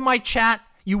come into my chat,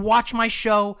 You watch my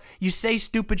show. You say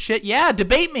stupid shit. Yeah,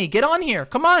 debate me. Get on here.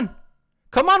 Come on.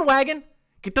 Come on, wagon.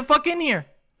 Get the fuck in here.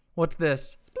 What's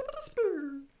this?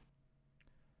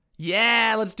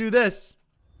 Yeah, let's do this.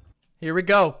 Here we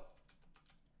go.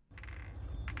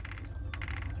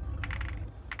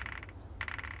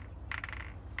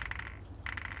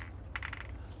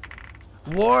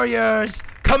 Warriors,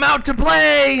 come out to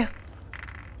play!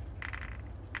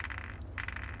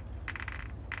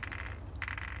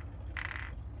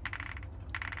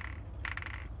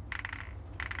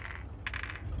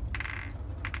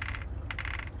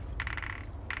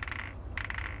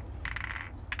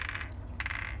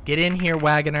 Get in here,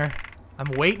 Wagoner.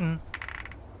 I'm waiting.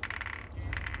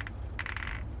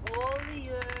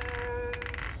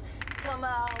 Warriors, come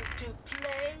out to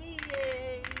play.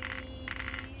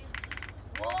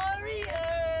 Warriors,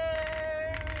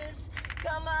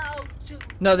 come out to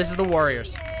play. No, this is the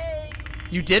Warriors.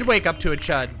 You did wake up to a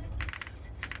chud.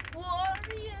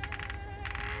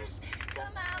 Warriors,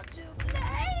 come out to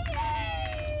play.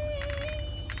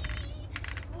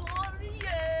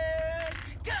 Warriors,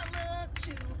 come out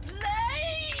to play.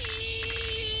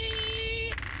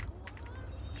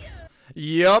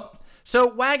 Yup.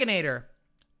 So, Wagonator,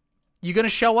 you gonna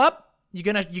show up? You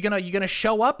gonna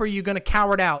show up, or you gonna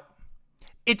coward out?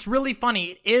 It's really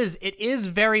funny. It is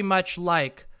very much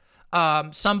like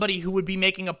somebody who would be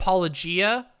making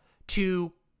apologia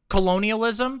to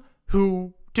colonialism,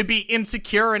 who to be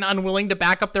insecure and unwilling to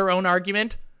back up their own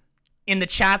argument in the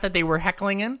chat that they were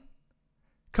heckling in.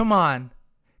 Come on,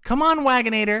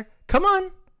 Wagonator, come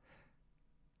on,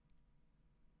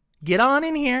 get on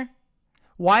in here.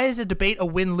 Why is a debate a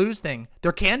win-lose thing?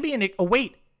 There can be oh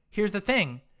wait, here's the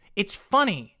thing. It's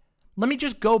funny. Let me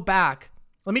just go back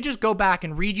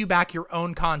and read you back your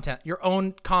own content, your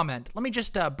own comment. Let me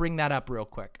just bring that up real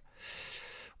quick.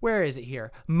 Where is it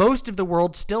here? Most of the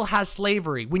world still has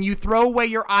slavery. When you throw away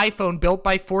your iPhone built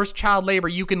by forced child labor,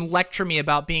 you can lecture me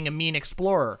about being a mean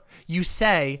explorer. You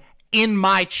say, in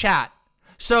my chat.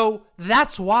 So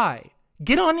that's why.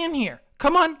 Get on in here.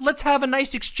 Come on, let's have a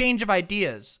nice exchange of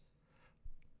ideas.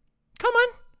 Come on.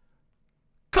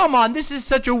 Come on, this is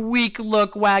such a weak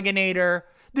look, Wagonator.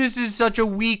 This is such a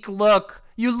weak look.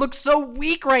 You look so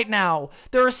weak right now.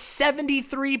 There are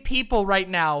 73 people right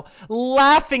now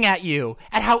laughing at you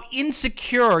at how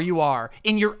insecure you are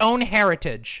in your own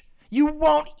heritage. You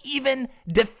won't even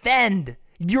defend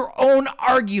your own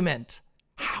argument.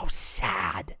 How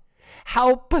sad.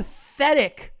 How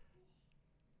pathetic.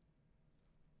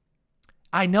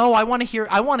 I know, I want to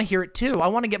hear it too. I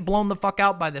want to get blown the fuck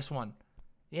out by this one.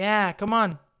 Yeah, come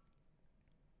on.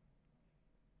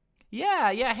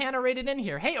 Yeah, Hannah raided in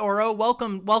here. Hey, Oro,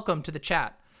 welcome to the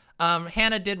chat.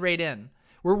 Hannah did raid in.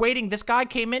 We're waiting. This guy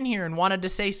came in here and wanted to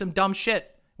say some dumb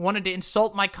shit. Wanted to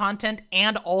insult my content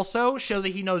and also show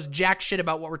that he knows jack shit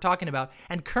about what we're talking about.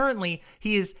 And currently,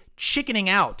 he is chickening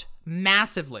out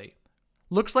massively.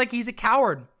 Looks like he's a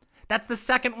coward. That's the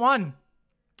second one.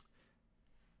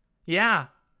 Yeah,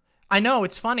 I know,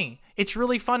 it's funny. It's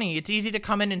really funny. It's easy to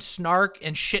come in and snark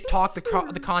and shit talk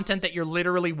the content that you're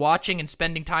literally watching and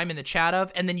spending time in the chat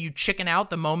of, and then you chicken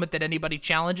out the moment that anybody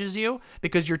challenges you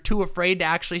because you're too afraid to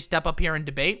actually step up here and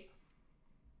debate.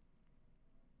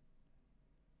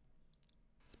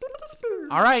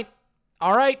 All right.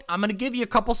 I'm going to give you a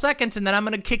couple seconds, and then I'm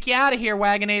going to kick you out of here,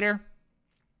 Wagonator.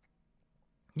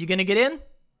 You going to get in?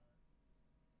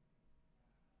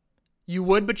 You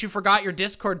would, but you forgot your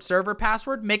Discord server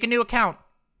password? Make a new account.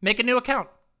 Make a new account.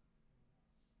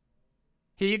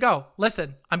 Here you go.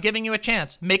 Listen, I'm giving you a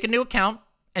chance. Make a new account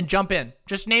and jump in.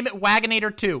 Just name it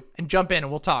Wagonator 2 and jump in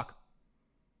and we'll talk.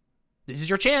 This is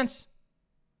your chance.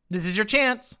 This is your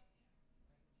chance.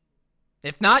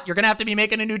 If not, you're going to have to be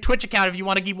making a new Twitch account if you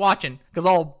want to keep watching, because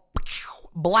I'll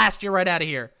blast you right out of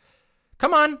here.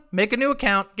 Come on, make a new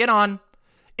account. Get on.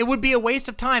 It would be a waste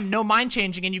of time, no mind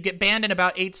changing, and you get banned in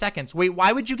about 8 seconds. Wait,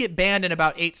 why would you get banned in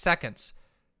about 8 seconds?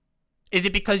 Is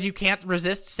it because you can't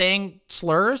resist saying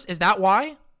slurs? Is that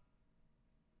why?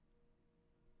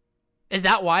 Is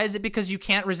that why? Is it because you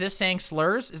can't resist saying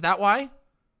slurs? Is that why?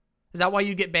 Is that why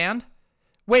you get banned?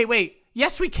 Wait.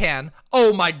 Yes, we can.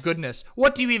 Oh my goodness.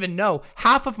 What do you even know?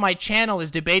 Half of my channel is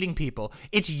debating people.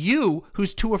 It's you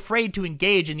who's too afraid to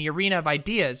engage in the arena of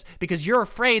ideas because you're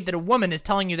afraid that a woman is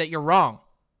telling you that you're wrong.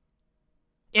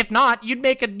 If not, you'd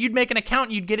make an account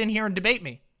and you'd get in here and debate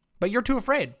me. But you're too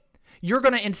afraid. You're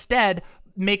going to instead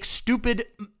make stupid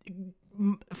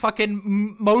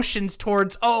fucking motions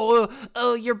towards, oh,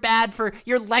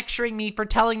 you're lecturing me for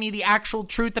telling me the actual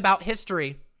truth about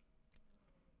history.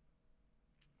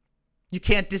 You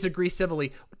can't disagree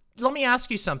civilly. let me ask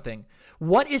you something.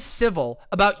 What is civil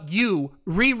about you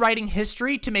rewriting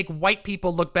history to make white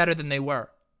people look better than they were?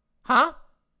 Huh?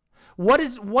 What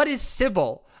is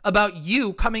civil about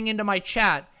you coming into my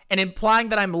chat and implying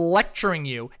that I'm lecturing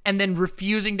you and then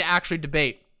refusing to actually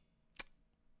debate?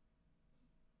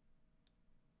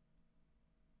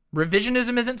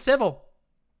 Revisionism isn't civil.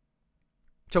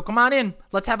 So come on in.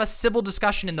 Let's have a civil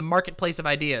discussion in the marketplace of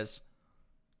ideas.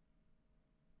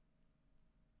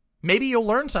 Maybe you'll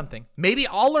learn something. Maybe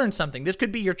I'll learn something. This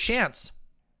could be your chance.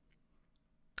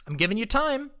 I'm giving you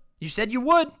time. You said you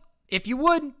would. If you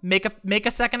would, make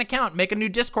a second account. Make a new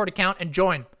Discord account and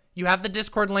join. You have the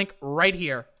Discord link right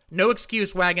here. No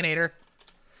excuse, Wagonator.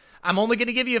 I'm only going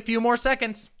to give you a few more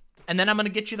seconds, and then I'm going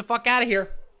to get you the fuck out of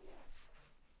here.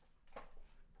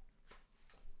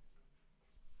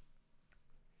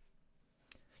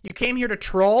 You came here to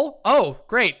troll? Oh,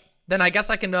 great. Then I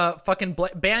guess I can fucking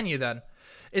ban you then.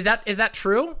 Is that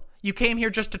true? You came here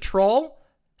just to troll?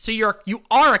 So you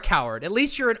are a coward. At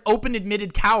least you're an open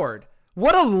admitted coward.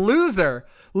 What a loser.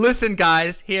 Listen,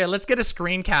 guys, here, let's get a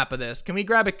screen cap of this. Can we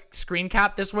grab a screen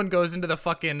cap? This one goes into the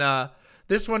fucking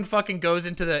this one fucking goes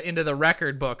into the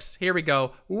record books. Here we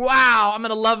go. Wow, I'm going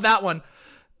to love that one.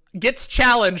 Gets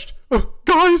challenged.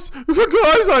 Guys,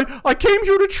 I came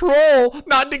here to troll,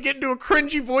 not to get into a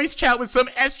cringy voice chat with some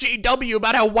SJW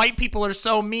about how white people are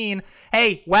so mean.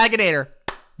 Hey, Wagonator,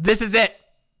 this is it.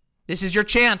 This is your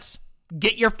chance.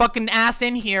 Get your fucking ass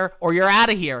in here or you're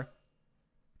out of here.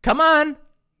 Come on.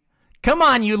 Come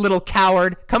on, you little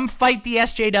coward. Come fight the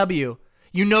SJW.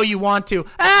 You know you want to.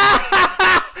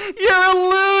 You're a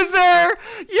loser.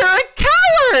 You're a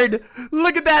coward.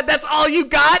 Look at that. That's all you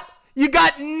got? You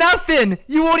got nothing.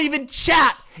 You won't even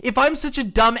chat. If I'm such a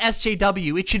dumb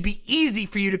SJW, it should be easy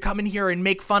for you to come in here and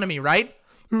make fun of me, right?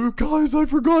 Guys, I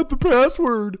forgot the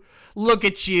password. Look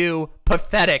at you.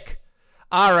 Pathetic.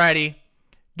 Alrighty.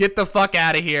 Get the fuck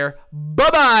out of here.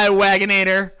 Bye-bye,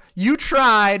 Wagonator. You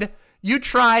tried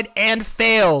and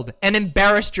failed and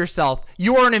embarrassed yourself.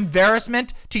 You are an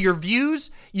embarrassment to your views.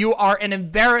 You are an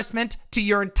embarrassment to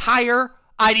your entire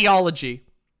ideology.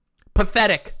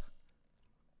 Pathetic.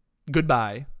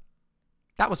 Goodbye.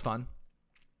 That was fun.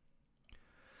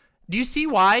 Do you see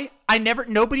why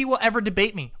nobody will ever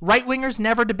debate me? Right-wingers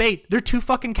never debate. They're too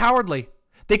fucking cowardly.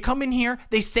 They come in here,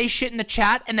 they say shit in the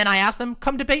chat, and then I ask them,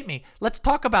 come debate me. Let's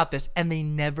talk about this. And they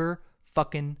never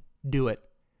fucking do it.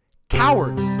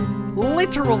 Cowards.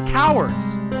 Literal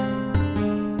cowards.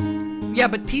 Yeah,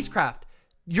 but Peacecraft,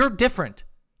 you're different.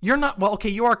 You're not, well, okay,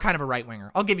 you are kind of a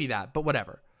right-winger. I'll give you that, but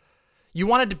whatever. You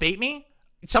want to debate me?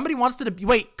 Somebody wants to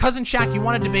wait, Cousin Shaq, you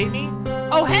want to debate me?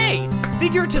 Oh, hey,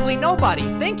 Figuratively Nobody,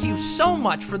 thank you so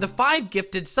much for the 5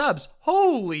 gifted subs.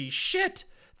 Holy shit.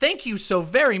 Thank you so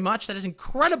very much. That is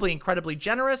incredibly, incredibly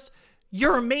generous.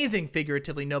 You're amazing,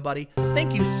 Figuratively Nobody.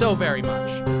 Thank you so very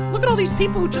much. Look at all these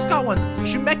people who just got ones.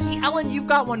 Shumeki Ellen, you've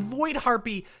got one. Void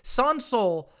Harpy,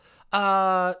 Sansol,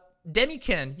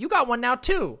 Demikin, you got one now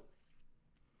too.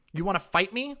 You want to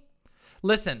fight me?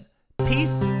 Listen,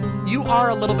 Peace, you are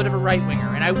a little bit of a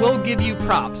right-winger, and I will give you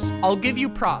props. I'll give you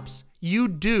props. You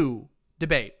do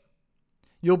debate.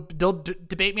 They'll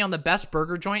debate me on the best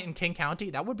burger joint in King County.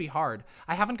 That would be hard.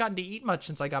 I haven't gotten to eat much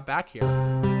since I got back here.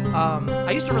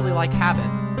 I used to really like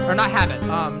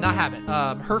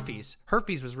Herfy's.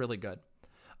 Herfy's was really good.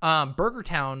 Burger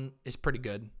Town is pretty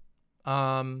good.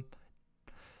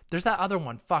 There's that other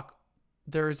one. Fuck.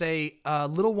 There's a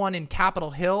little one in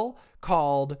Capitol Hill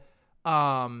called,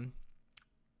 what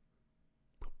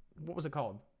was it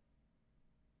called?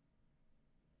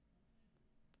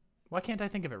 Why can't I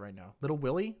think of it right now? Little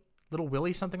Willie? Little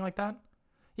Willie, something like that?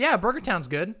 Yeah, Burger Town's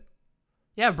good.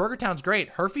 Yeah, Burger Town's great.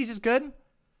 Herfy's is good.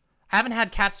 I haven't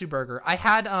had Katsu Burger. I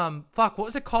had, fuck, what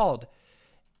was it called?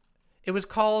 It was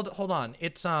called, hold on.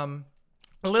 It's,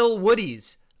 Little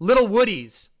Woody's. Little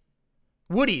Woody's.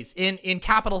 Woody's in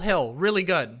Capitol Hill. Really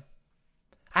good.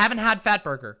 I haven't had Fat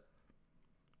Burger.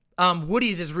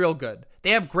 Woody's is real good.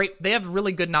 They have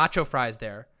really good nacho fries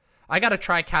there. I gotta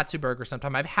try Katsu Burger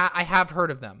sometime. I have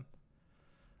heard of them.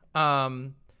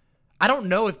 I don't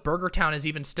know if Burger Town is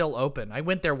even still open. I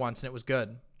went there once and it was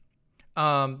good.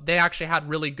 They actually had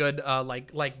really good,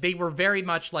 like they were very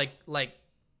much like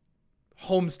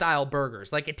home style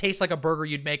burgers. Like it tastes like a burger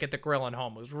you'd make at the grill at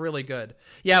home. It was really good.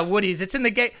 Yeah, Woody's. It's in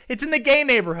the gay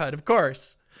neighborhood, of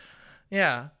course.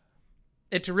 Yeah.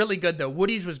 It's really good though.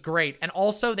 Woody's was great. And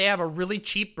also they have a really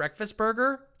cheap breakfast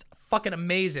burger. It's fucking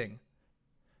amazing.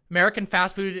 American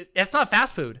fast food, it's not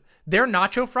fast food. Their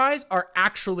nacho fries are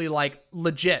actually like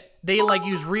legit. They like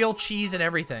use real cheese and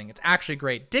everything. It's actually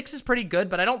great. Dick's is pretty good,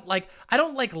 but I don't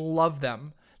like love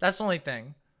them. That's the only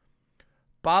thing.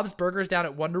 Bob's Burgers down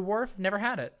at Wonder Wharf. Never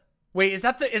had it. Wait, is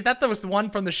that the one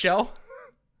from the show?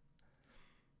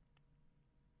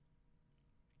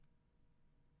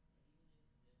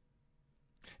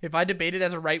 If I debated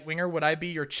as a right winger, would I be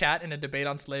your chat in a debate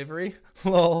on slavery?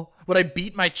 Lol. Would I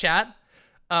beat my chat?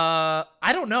 I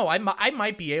don't know. I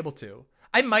might be able to.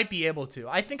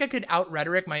 I think I could out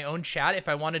rhetoric my own chat if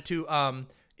I wanted to.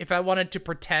 If I wanted to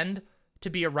pretend to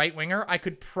be a right winger, I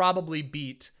could probably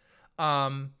beat.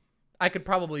 I could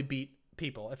probably beat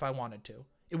people if I wanted to.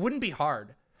 It wouldn't be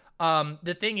hard.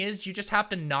 The thing is, you just have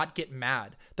to not get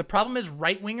mad. The problem is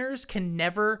right wingers can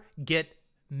never get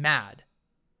mad.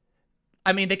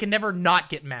 I mean, they can never not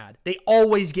get mad. They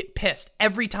always get pissed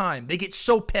every time. They get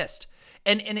so pissed.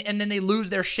 And then they lose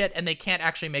their shit and they can't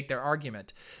actually make their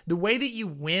argument. The way that you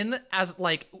win as,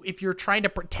 like, if you're trying to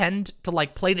pretend to,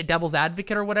 like, play the devil's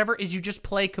advocate or whatever, is you just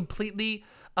play completely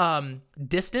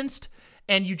distanced,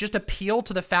 and you just appeal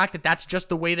to the fact that that's just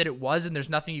the way that it was and there's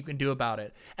nothing you can do about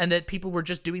it. And that people were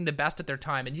just doing the best at their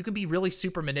time. And you can be really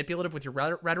super manipulative with your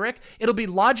rhetoric. It'll be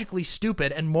logically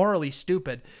stupid and morally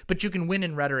stupid, but you can win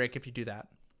in rhetoric if you do that.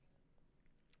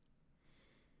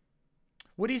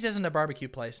 Woody's isn't a barbecue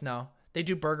place, no. They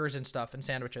do burgers and stuff and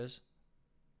sandwiches.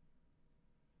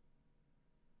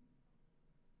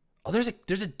 Oh, there's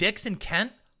a Dick's in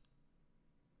Kent?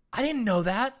 I didn't know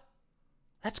that.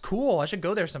 That's cool. I should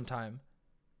go there sometime.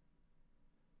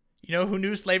 You know who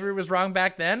knew slavery was wrong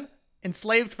back then?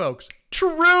 Enslaved folks.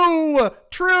 True!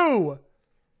 True!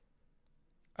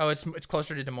 Oh, it's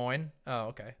closer to Des Moines? Oh,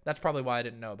 okay. That's probably why I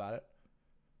didn't know about it.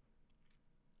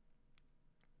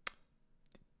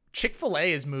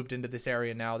 Chick-fil-A has moved into this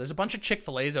area now. There's a bunch of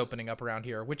Chick-fil-A's opening up around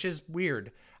here, which is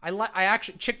weird.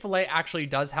 Chick-fil-A actually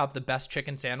does have the best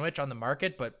chicken sandwich on the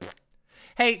market, but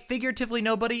hey, figuratively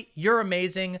nobody, you're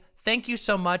amazing. Thank you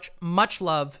so much. Much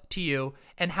love to you,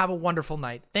 and have a wonderful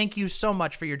night. Thank you so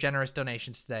much for your generous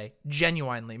donations today.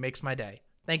 Genuinely makes my day.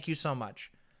 Thank you so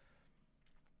much.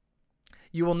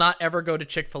 You will not ever go to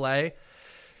Chick-fil-A.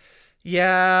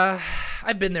 Yeah,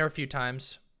 I've been there a few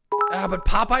times. But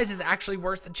Popeyes is actually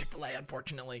worse than Chick-fil-A,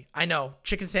 unfortunately. I know.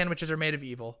 Chicken sandwiches are made of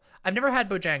evil. I've never had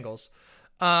Bojangles.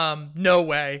 No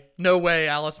way. No way,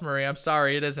 Alice Marie. I'm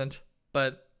sorry, it isn't.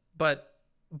 But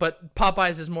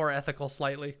Popeyes is more ethical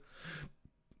slightly.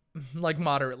 Like,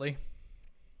 moderately.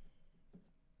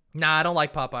 Nah, I don't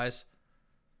like Popeyes.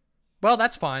 Well,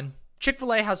 that's fine.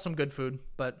 Chick-fil-A has some good food,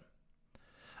 but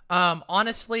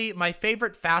honestly, my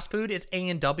favorite fast food is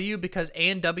A&W, because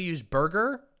A&W's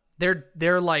burger,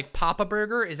 their like Papa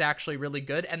Burger is actually really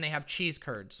good, and they have cheese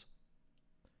curds.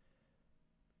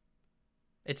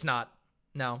 It's not.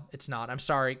 No, it's not. I'm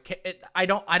sorry. I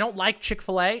don't like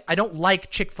Chick-fil-A. I don't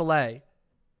like Chick-fil-A.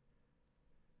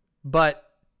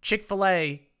 But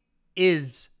Chick-fil-A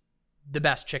is the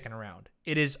best chicken around.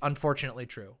 It is unfortunately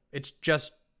true. It's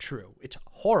just true. It's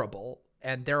horrible,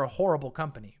 and they're a horrible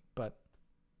company, but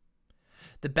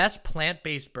the best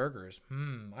plant-based burgers.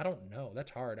 I don't know.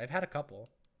 That's hard. I've had a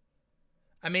couple.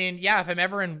 I mean, yeah, if I'm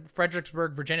ever in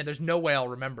Fredericksburg, Virginia, there's no way I'll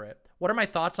remember it. What are my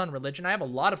thoughts on religion? I have a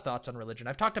lot of thoughts on religion.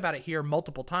 I've talked about it here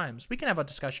multiple times. We can have a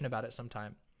discussion about it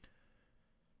sometime.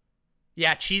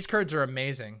 Yeah, cheese curds are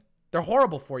amazing. They're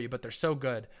horrible for you, but they're so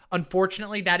good.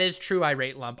 Unfortunately, that is true,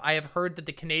 Irate Lump. I have heard that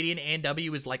the Canadian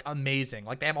A&W is, like, amazing.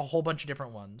 Like, they have a whole bunch of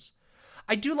different ones.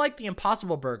 I do like the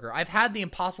Impossible Burger. I've had the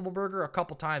Impossible Burger a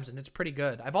couple times, and it's pretty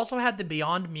good. I've also had the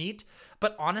Beyond Meat,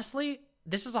 but honestly,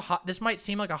 this might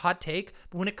seem like a hot take,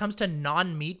 but when it comes to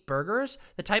non-meat burgers,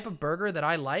 the type of burger that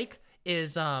I like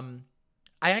is, I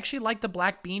actually like the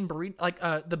black bean burrito, like,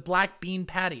 the black bean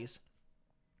patties.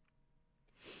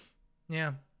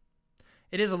 Yeah.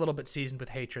 It is a little bit seasoned with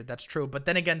hatred, that's true. But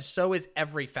then again, so is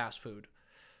every fast food.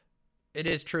 It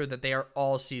is true that they are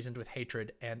all seasoned with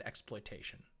hatred and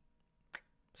exploitation.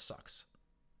 Sucks.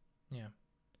 Yeah.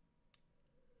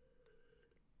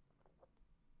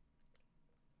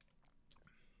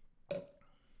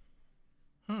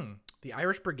 The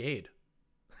Irish Brigade.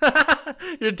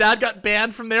 Your dad got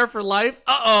banned from there for life?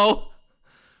 Uh-oh.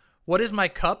 What is my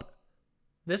cup?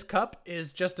 This cup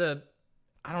is just a...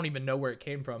 I don't even know where it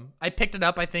came from. I picked it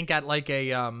up, I think, at like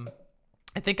a,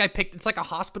 it's like a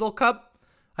hospital cup.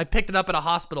 I picked it up at a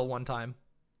hospital one time.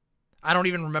 I don't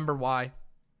even remember why.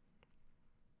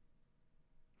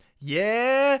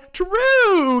 Yeah,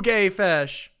 true, gay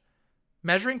fish.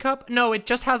 Measuring cup? No, it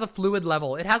just has a fluid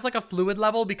level. It has like a fluid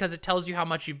level because it tells you how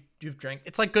much you've drank.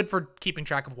 It's like good for keeping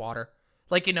track of water.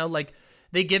 Like, you know, like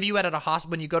they give you it at a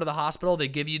hospital, when you go to the hospital, they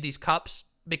give you these cups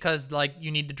because like you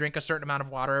need to drink a certain amount of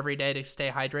water every day to stay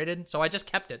hydrated. So I just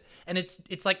kept it, and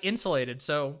it's like insulated,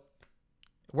 so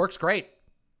it works great.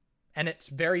 And it's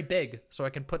very big, so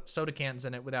I can put soda cans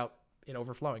in it without it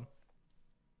overflowing.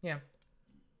 Yeah.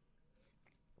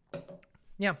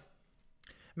 Yeah.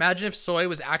 Imagine if soy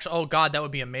was actually, oh God, that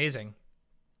would be amazing.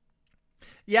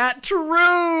 Yeah,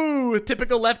 true.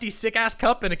 Typical lefty sick ass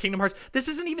cup in a Kingdom Hearts. This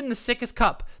isn't even the sickest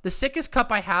cup. The sickest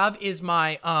cup I have is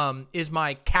my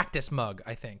cactus mug,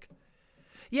 I think.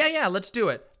 Yeah, let's do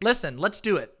it. Listen, let's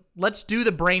do it. Let's do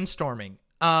the brainstorming.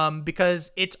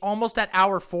 Because it's almost at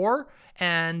hour 4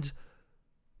 and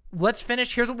let's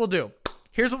finish. Here's what we'll do.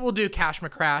 Cash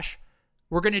McCrash.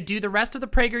 We're going to do the rest of the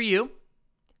PragerU.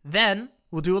 Then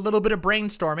we'll do a little bit of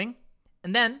brainstorming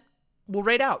and then we'll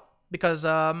raid out because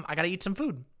I got to eat some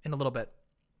food in a little bit.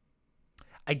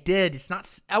 I did. It's not.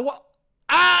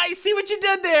 I see what you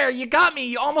did there. You got me.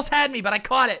 You almost had me, but I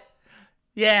caught it.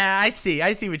 Yeah, I see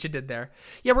what you did there.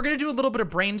 Yeah, we're going to do a little bit of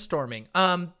brainstorming.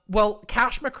 Well,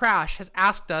 Cash McCrash has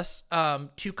asked us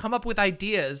to come up with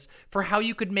ideas for how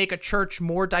you could make a church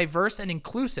more diverse and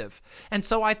inclusive. And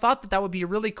so I thought that would be a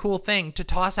really cool thing to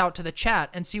toss out to the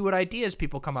chat and see what ideas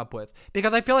people come up with.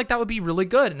 Because I feel like that would be really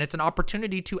good, and it's an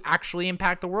opportunity to actually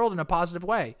impact the world in a positive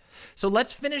way. So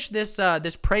let's finish this,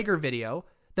 this Prager video,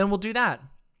 then we'll do that.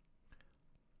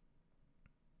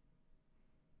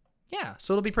 Yeah,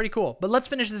 so it'll be pretty cool. But let's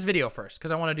finish this video first,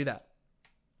 because I want to do that.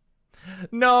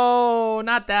 No,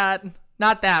 not that.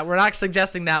 Not that. We're not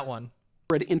suggesting that one.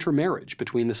 Intermarriage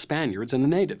between the Spaniards and the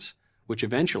natives, which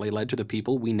eventually led to the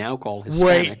people we now call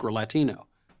Hispanic or Latino.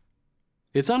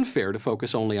 It's unfair to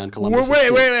focus only on Columbus.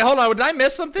 Wait, hold on. Did I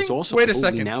miss something? It's also wait a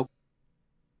second.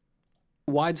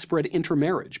 Widespread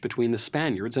intermarriage between the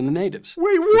Spaniards and the natives.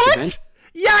 Wait, what?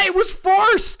 Yeah, it was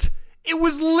forced. It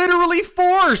was literally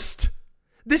forced.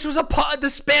 This was the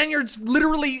Spaniards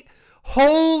literally,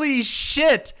 holy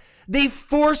shit. They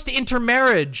forced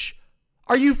intermarriage.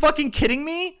 Are you fucking kidding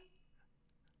me?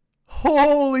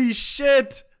 Holy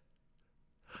shit.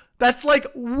 That's like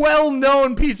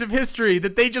well-known piece of history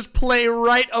that they just play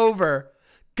right over.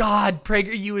 God,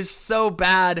 PragerU is so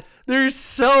bad. They're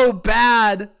so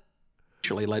bad.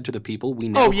 Actually led to the people we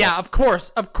know. Oh yeah, of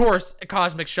course,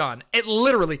 Cosmic Sean. It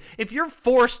literally, if you're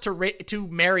forced to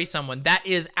marry someone, that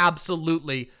is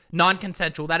absolutely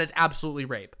non-consensual. That is absolutely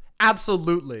rape.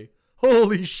 Absolutely.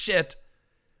 Holy shit.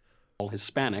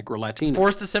 Hispanic or Latino.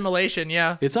 Forced assimilation,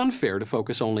 yeah. It's unfair to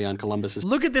focus only on Columbus's.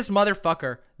 Look at this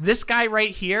motherfucker. This guy right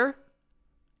here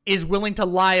is willing to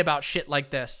lie about shit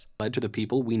like this. Led to the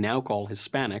people we now call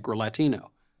Hispanic or Latino.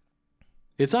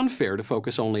 It's unfair to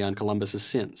focus only on Columbus's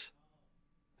sins.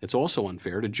 It's also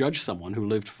unfair to judge someone who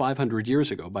lived 500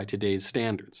 years ago by today's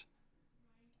standards.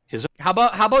 How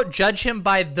about judge him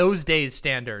by those days'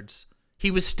 standards?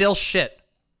 He was still shit.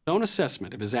 His own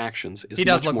assessment of his actions is he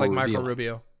does much look more like Marco revealing.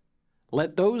 Rubio.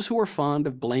 Let those who are fond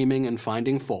of blaming and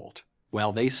finding fault,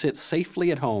 while they sit safely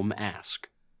at home, ask,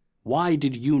 why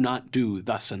did you not do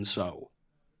thus and so?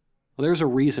 Well, there's a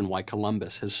reason why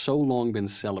Columbus has so long been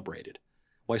celebrated.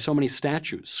 Why so many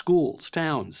statues, schools,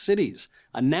 towns, cities,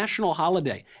 a national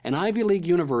holiday, an Ivy League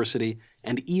university,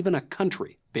 and even a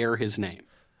country bear his name.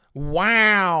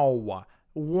 Wow.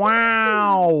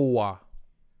 Wow.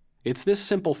 It's this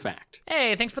simple fact.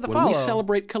 Hey, thanks for the follow. follow. When we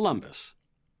celebrate Columbus,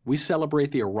 we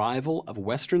celebrate the arrival of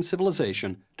Western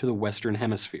civilization to the Western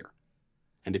Hemisphere.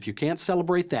 And if you can't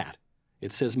celebrate that,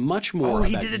 it says much more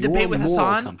he about did a your debate with moral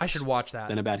Hassan? compass I should watch that.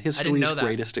 than about I didn't history's know that.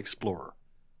 greatest explorer.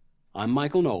 I'm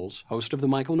Michael Knowles, host of The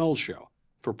Michael Knowles Show,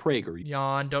 for Prager.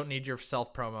 Yawn, don't need your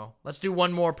self-promo. Let's do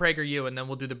one more PragerU, and then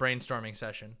we'll do the brainstorming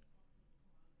session.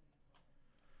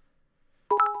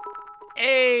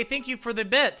 Hey, thank you for the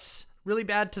bits. Really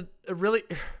bad to...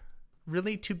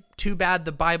 Really too bad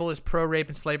the Bible is pro-rape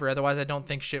and slavery. Otherwise, I don't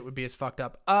think shit would be as fucked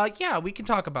up. Yeah, we can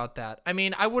talk about that. I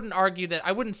mean, I wouldn't argue that.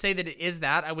 I wouldn't say that it is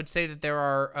that. I would say that there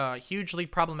are hugely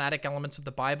problematic elements of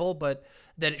the Bible, but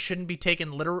that it shouldn't be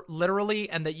taken literally,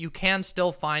 and that you can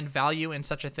still find value in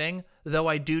such a thing, though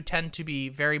I do tend to be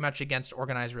very much against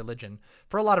organized religion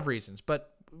for a lot of reasons,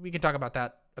 but we can talk about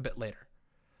that a bit later.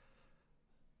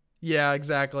 Yeah,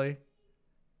 exactly.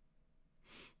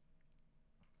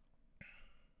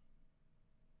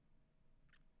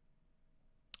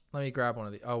 Let me grab one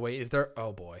of the. Oh wait, is there?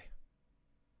 Oh boy.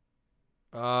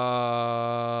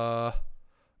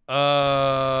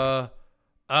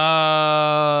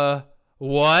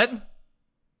 What?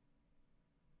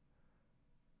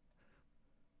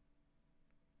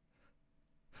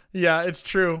 Yeah, it's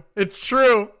true. It's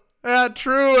true. Yeah,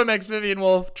 true, MX Vivian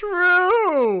Wolf.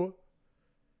 True.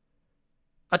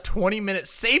 A 20-minute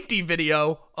safety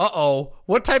video. Uh-oh.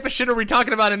 What type of shit are we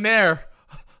talking about in there?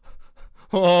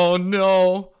 Oh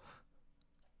no.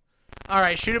 All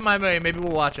right, shoot it my way. Maybe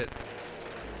we'll watch it.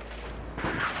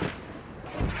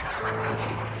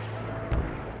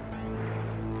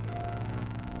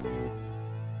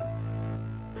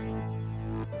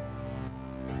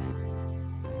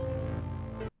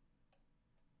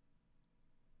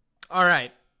 All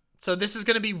right. So this is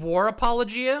going to be war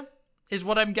apologia, is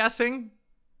what I'm guessing.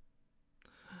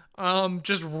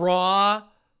 Just raw,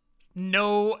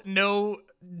 no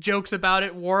jokes about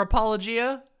it, war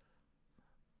apologia.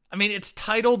 I mean, it's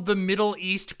titled The Middle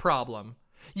East Problem.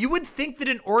 You would think that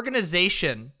an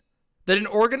organization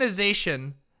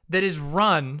that is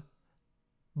run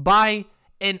by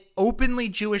an openly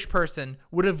Jewish person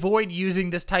would avoid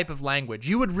using this type of language.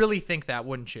 You would really think that,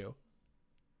 wouldn't you?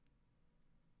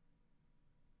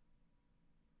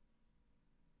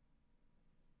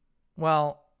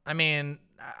 Well, I mean,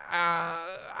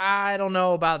 I don't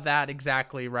know about that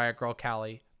exactly, Riot Girl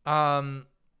Callie.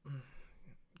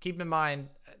 Keep in mind.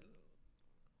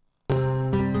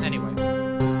 Anyway.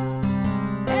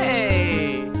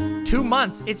 Hey! 2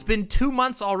 months. It's been 2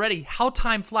 months already. How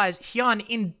time flies. Hyun,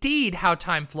 indeed how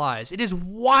time flies. It is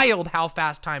wild how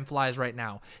fast time flies right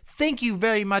now. Thank you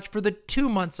very much for the 2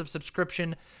 months of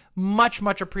subscription. Much,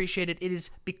 much appreciated. It is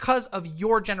because of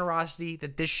your generosity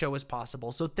that this show is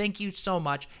possible. So thank you so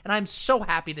much. And I'm so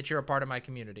happy that you're a part of my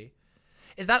community.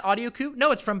 Is that audio coup?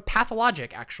 No, it's from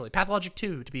Pathologic, actually. Pathologic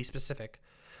 2, to be specific.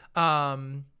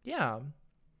 Yeah.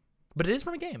 But it is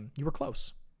from a game. You were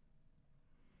close.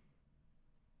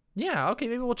 Yeah, okay,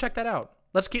 maybe we'll check that out.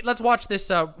 Let's watch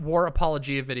this war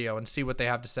apology video and see what they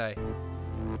have to say.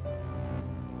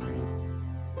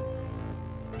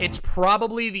 It's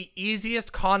probably the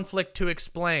easiest conflict to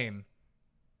explain.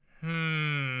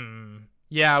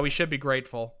 Yeah, we should be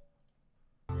grateful.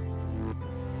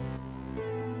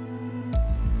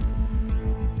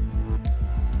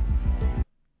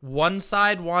 One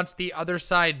side wants the other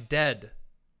side dead.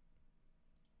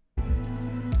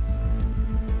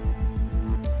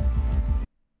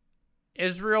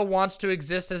 Israel wants to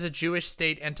exist as a Jewish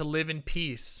state and to live in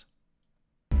peace.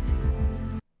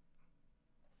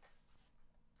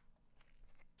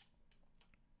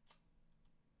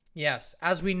 Yes,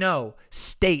 as we know,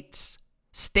 states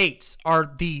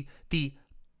are the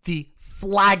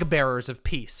flag bearers of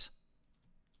peace.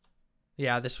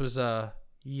 Yeah, this was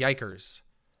yikers.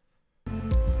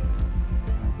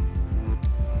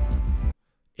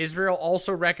 Israel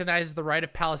also recognizes the right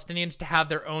of Palestinians to have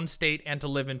their own state and to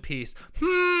live in peace.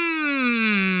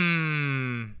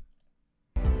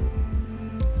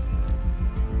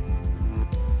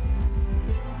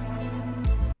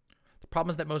 Problem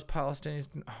is that most Palestinians,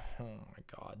 oh my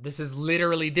God, this is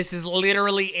literally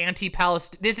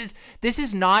anti-Palestinian. This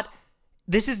is not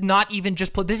even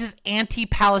just, this is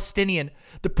anti-Palestinian.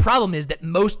 The problem is that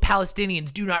most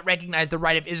Palestinians do not recognize the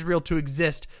right of Israel to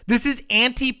exist. This is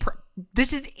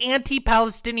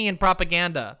anti-Palestinian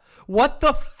propaganda. What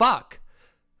the fuck?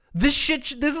 This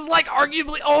is like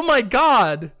arguably, oh my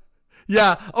God.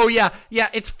 Yeah. Oh, yeah. Yeah.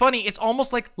 It's funny. It's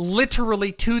almost like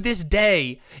literally to this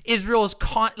day, Israel is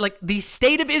like the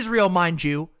state of Israel, mind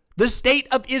you,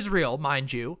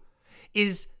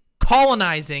 is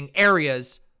colonizing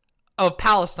areas of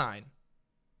Palestine.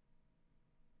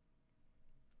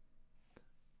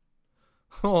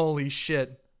 Holy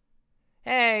shit.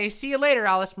 Hey, see you later,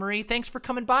 Alice Marie. Thanks for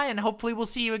coming by, and hopefully we'll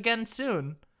see you again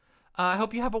soon. I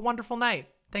hope you have a wonderful night.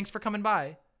 Thanks for coming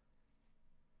by.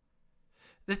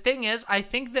 The thing is, I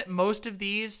think that most of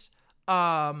these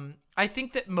types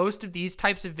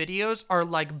of videos are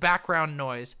like background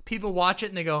noise. People watch it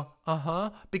and they go,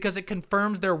 because it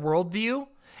confirms their worldview,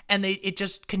 and it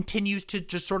just continues to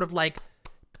just sort of like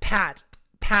pat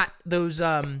those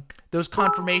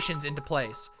confirmations into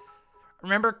place.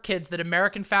 Remember, kids, that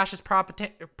American fascist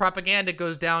propaganda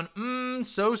goes down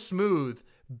so smooth.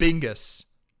 Bingus.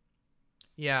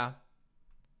 Yeah.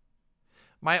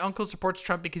 My uncle supports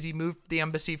Trump because he moved the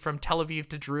embassy from Tel Aviv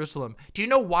to Jerusalem. Do you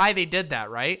know why they did that,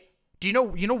 right? Do you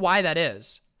know why that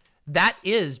is? That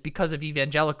is because of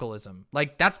evangelicalism.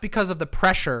 Like, that's because of the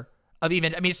pressure of I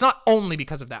mean, it's not only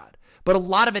because of that, but a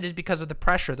lot of it is because of the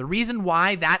pressure. The reason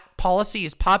why that policy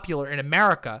is popular in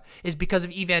America is because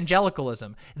of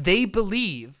evangelicalism. They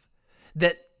believe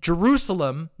that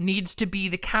Jerusalem needs to be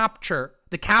the capital,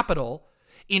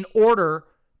 in order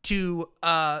to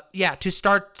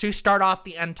start off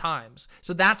the end times.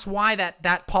 So that's why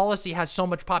that policy has so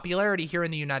much popularity here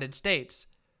in the United States.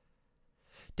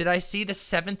 Did I see the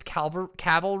 7th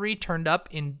Cavalry turned up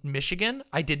in Michigan?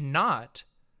 I did not.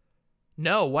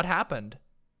 No, what happened?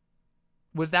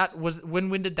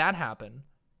 When did that happen?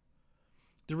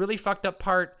 The really fucked up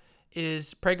part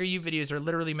is PragerU videos are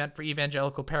literally meant for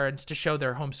evangelical parents to show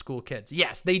their homeschool kids.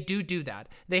 Yes, they do that.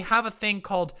 They have a thing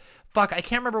called, I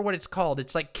can't remember what it's called.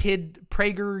 It's like the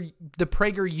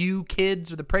PragerU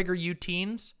kids or the PragerU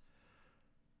teens.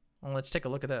 Well, let's take a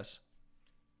look at this.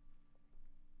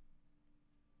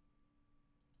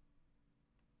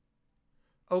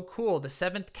 Oh, cool. The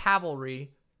 7th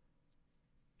Cavalry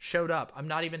showed up. I'm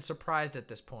not even surprised at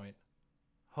this point.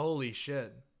 Holy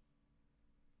shit.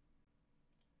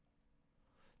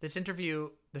 This interview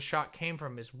the shot came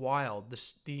from is wild.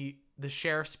 The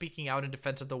sheriff speaking out in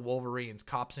defense of the Wolverines,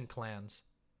 cops and clans.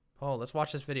 Oh, let's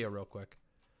watch this video real quick.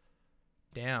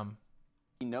 Damn.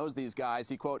 He knows these guys.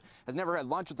 He, quote, has never had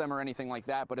lunch with them or anything like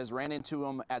that, but has ran into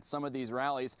them at some of these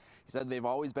rallies. He said they've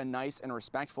always been nice and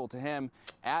respectful to him,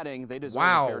 adding they deserve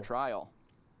a fair trial.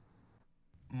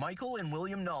 Michael and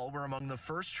William Null were among the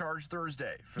first charged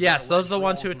Thursday. Yes, those are the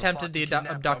ones who attempted the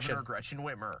abduction. Gretchen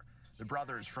Whitmer. The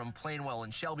brothers from Plainwell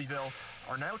and Shelbyville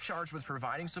are now charged with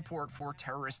providing support for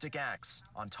terroristic acts,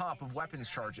 on top of weapons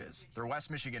charges. Their West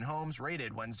Michigan homes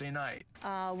raided Wednesday night.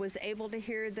 Was able to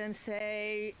hear them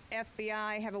say,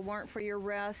 FBI, have a warrant for your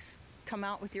arrest. Come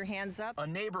out with your hands up. A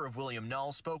neighbor of William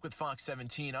Null spoke with Fox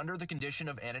 17 under the condition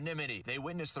of anonymity. They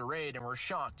witnessed the raid and were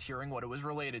shocked hearing what it was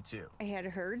related to. I had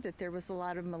heard that there was a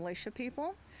lot of militia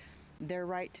people. Their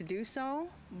right to do so,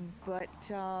 but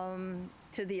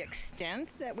to the extent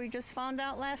that we just found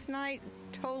out last night,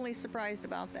 totally surprised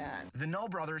about that. The Null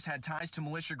brothers had ties to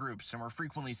militia groups and were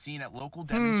frequently seen at local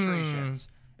demonstrations,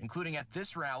 including at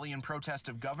this rally in protest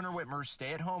of Governor Whitmer's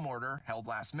stay-at-home order held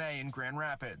last May in Grand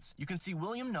Rapids. You can see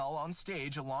William Null on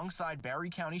stage alongside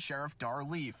Barry County Sheriff Dar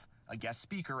Leaf, a guest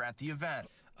speaker at the event.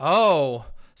 Oh,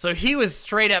 so he was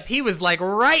straight up, he was like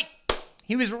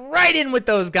he was right in with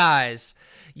those guys.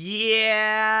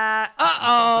 Yeah.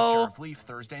 Sheriff Leaf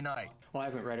Thursday night. Well, I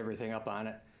haven't read everything up on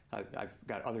it. I've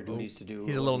got other duties to do.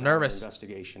 He's a little nervous.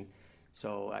 Investigation.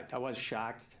 So I was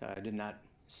shocked. I did not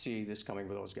see this coming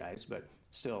with those guys, but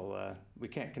still, we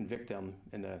can't convict them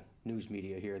in the news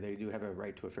media here. They do have a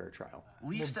right to a fair trial.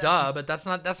 Well, duh, but that's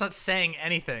not saying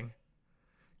anything.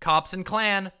 Cops and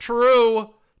clan. True.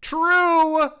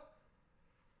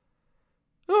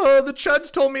 Oh, the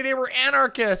Chuds told me they were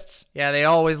anarchists. Yeah, they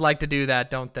always like to do that,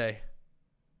 don't they?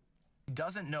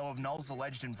 Doesn't know of Null's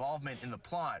alleged involvement in the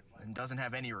plot and doesn't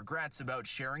have any regrets about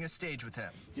sharing a stage with him.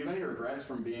 Do you have any regrets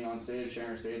from being on stage,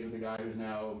 sharing a stage with a guy who's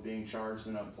now being charged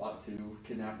in a plot to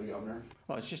kidnap the governor?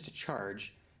 Well, it's just a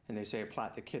charge, and they say a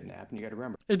plot to kidnap, and you got to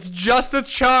remember. It's just a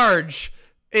charge.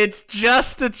 It's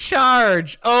just a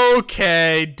charge.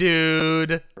 Okay,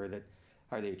 dude.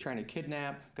 Are they trying to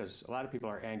kidnap? Because a lot of people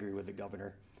are angry with the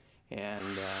governor, and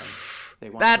they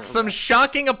want. That's some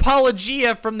shocking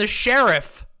apologia from the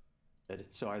sheriff.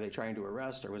 So are they trying to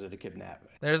arrest, or was it a kidnap?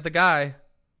 There's the guy.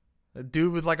 A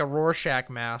dude with like a Rorschach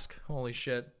mask. Holy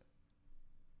shit.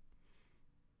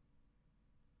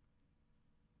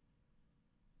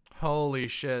 Holy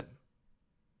shit.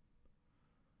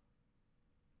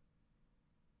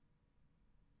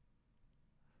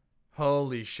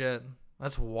 Holy shit.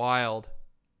 That's wild.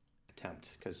 Attempt,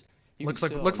 because looks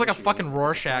like a fucking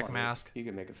Rorschach mask. You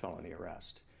can make a felony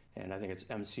arrest. And I think it's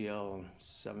MCL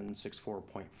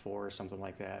 764.4 or something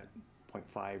like that,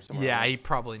 0.5 somewhere. Yeah, he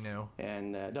probably knew.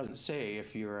 And it doesn't say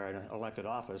if you're an elected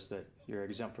office that you're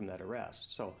exempt from that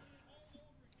arrest. So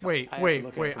wait.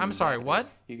 I'm sorry. What?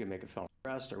 You can make a felony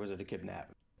arrest, or was it a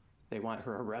kidnap? They want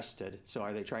her arrested. So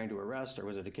are they trying to arrest, or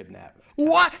was it a kidnap?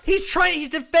 What? He's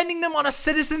defending them on a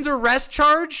citizen's arrest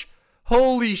charge?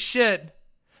 Holy shit.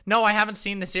 No, I haven't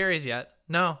seen the series yet.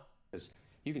 No.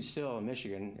 You can still, in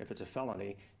Michigan, if it's a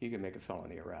felony, you can make a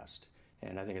felony arrest.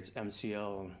 And I think it's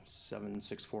MCL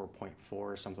 764.4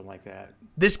 or something like that.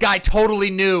 This guy totally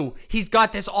knew. He's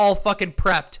got this all fucking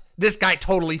prepped. This guy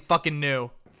totally fucking knew.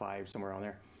 5 somewhere on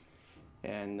there.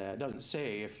 And it doesn't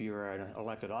say if you're an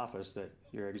elected office that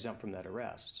you're exempt from that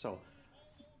arrest. So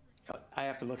I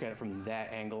have to look at it from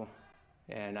that angle.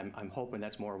 And I'm hoping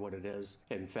that's more what it is.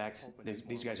 In fact,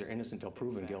 these guys are innocent until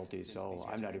proven guilty, so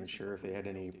I'm not even sure if they had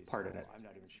any part in it.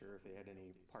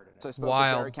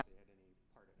 Wild.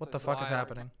 What the fuck is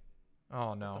happening?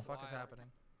 Oh no. What the fuck is happening?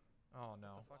 Oh no.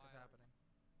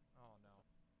 Oh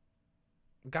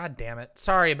no. God damn it.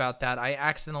 Sorry about that. I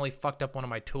accidentally fucked up one of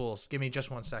my tools. Give me just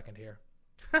 1 second here.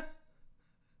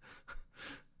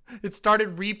 It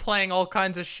started replaying all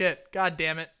kinds of shit. God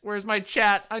damn it. Where's my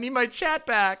chat? I need my chat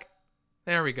back.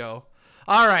 There we go.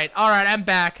 All right, I'm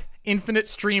back. Infinite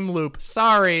stream loop.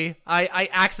 Sorry, I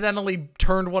accidentally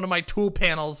turned one of my tool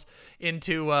panels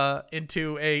into a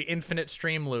infinite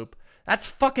stream loop. That's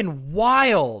fucking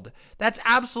wild. That's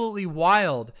absolutely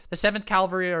wild. The 7th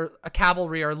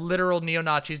Cavalry are literal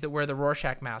neo-Nazis that wear the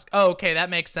Rorschach mask. Oh, okay,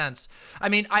 that makes sense. I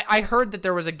mean, I heard that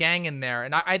there was a gang in there,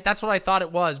 and that's what I thought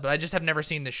it was, but I just have never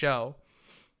seen the show.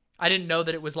 I didn't know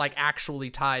that it was like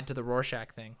actually tied to the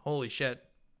Rorschach thing. Holy shit.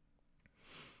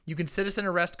 You can citizen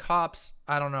arrest cops.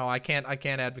 I don't know. I can't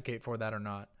advocate for that or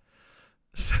not.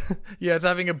 Yeah, it's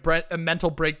having a mental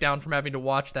breakdown from having to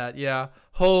watch that. Yeah.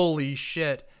 Holy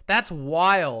shit. That's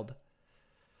wild.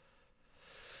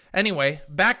 Anyway,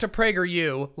 back to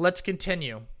PragerU. Let's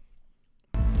continue.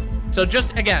 So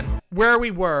just, again, where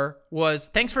we were was...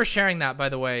 Thanks for sharing that, by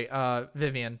the way,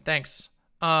 Vivian. Thanks.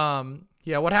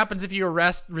 Yeah, what happens if you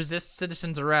resist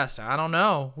citizen's arrest? I don't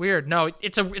know. Weird. No,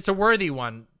 it's a worthy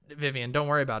one, Vivian. Don't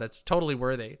worry about it. It's totally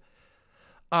worthy.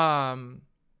 Yeah.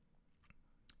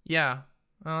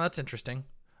 Oh, that's interesting.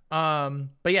 But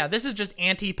yeah, this is just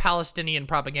anti-Palestinian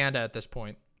propaganda at this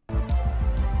point.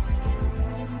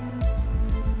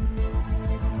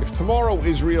 If tomorrow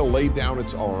Israel laid down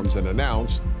its arms and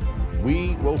announced,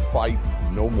 "We will fight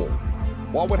no more,"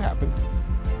 what would happen?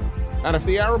 And if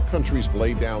the Arab countries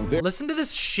laid down their... Listen to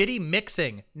this shitty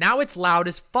mixing. Now it's loud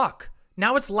as fuck.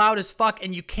 Now it's loud as fuck,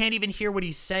 and you can't even hear what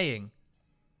he's saying.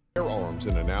 ...their arms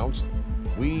and announced,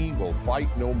 "We will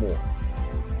fight no more,"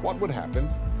 what would happen?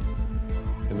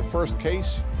 In the first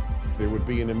case, there would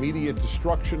be an immediate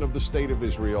destruction of the state of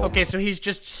Israel. Okay, so he's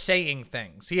just saying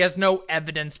things. He has no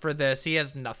evidence for this. He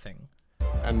has nothing.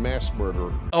 And mass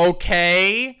murder.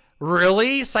 Okay,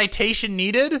 really? Citation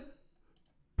needed?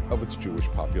 Of its Jewish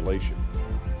population.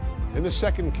 In the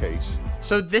second case...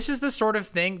 So this is the sort of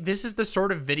thing, this is the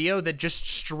sort of video that just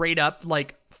straight up,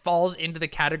 like, falls into the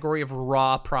category of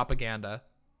raw propaganda.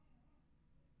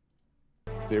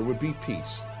 There would be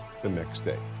peace the next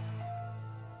day.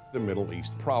 The Middle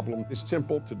East problem is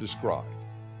simple to describe.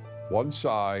 One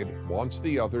side wants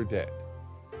the other dead.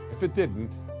 If it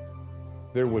didn't,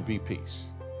 there would be peace.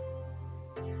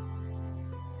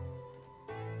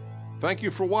 Thank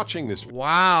you for watching this.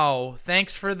 Wow,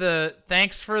 thanks for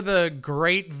the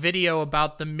great video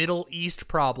about the Middle East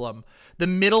problem. The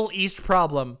Middle East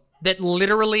problem that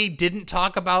literally didn't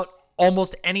talk about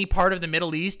almost any part of the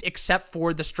Middle East except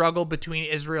for the struggle between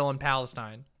Israel and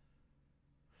Palestine.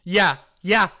 Yeah,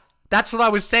 that's what I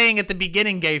was saying at the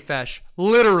beginning, Gayfesh.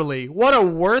 Literally, what a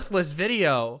worthless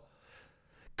video.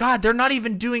 God, they're not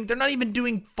even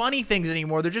doing funny things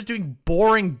anymore. They're just doing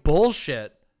boring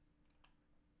bullshit.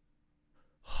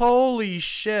 Holy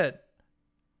shit.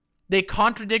 They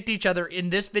contradict each other in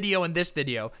this video and this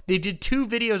video. They did 2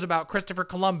 videos about Christopher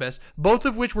Columbus, both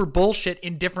of which were bullshit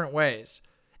in different ways.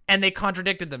 And they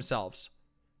contradicted themselves.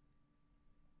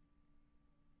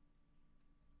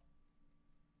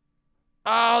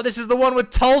 Oh, this is the one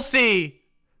with Tulsi.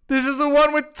 This is the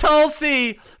one with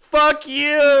Tulsi. Fuck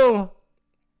you.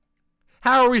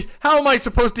 How am I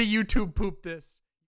supposed to YouTube poop this?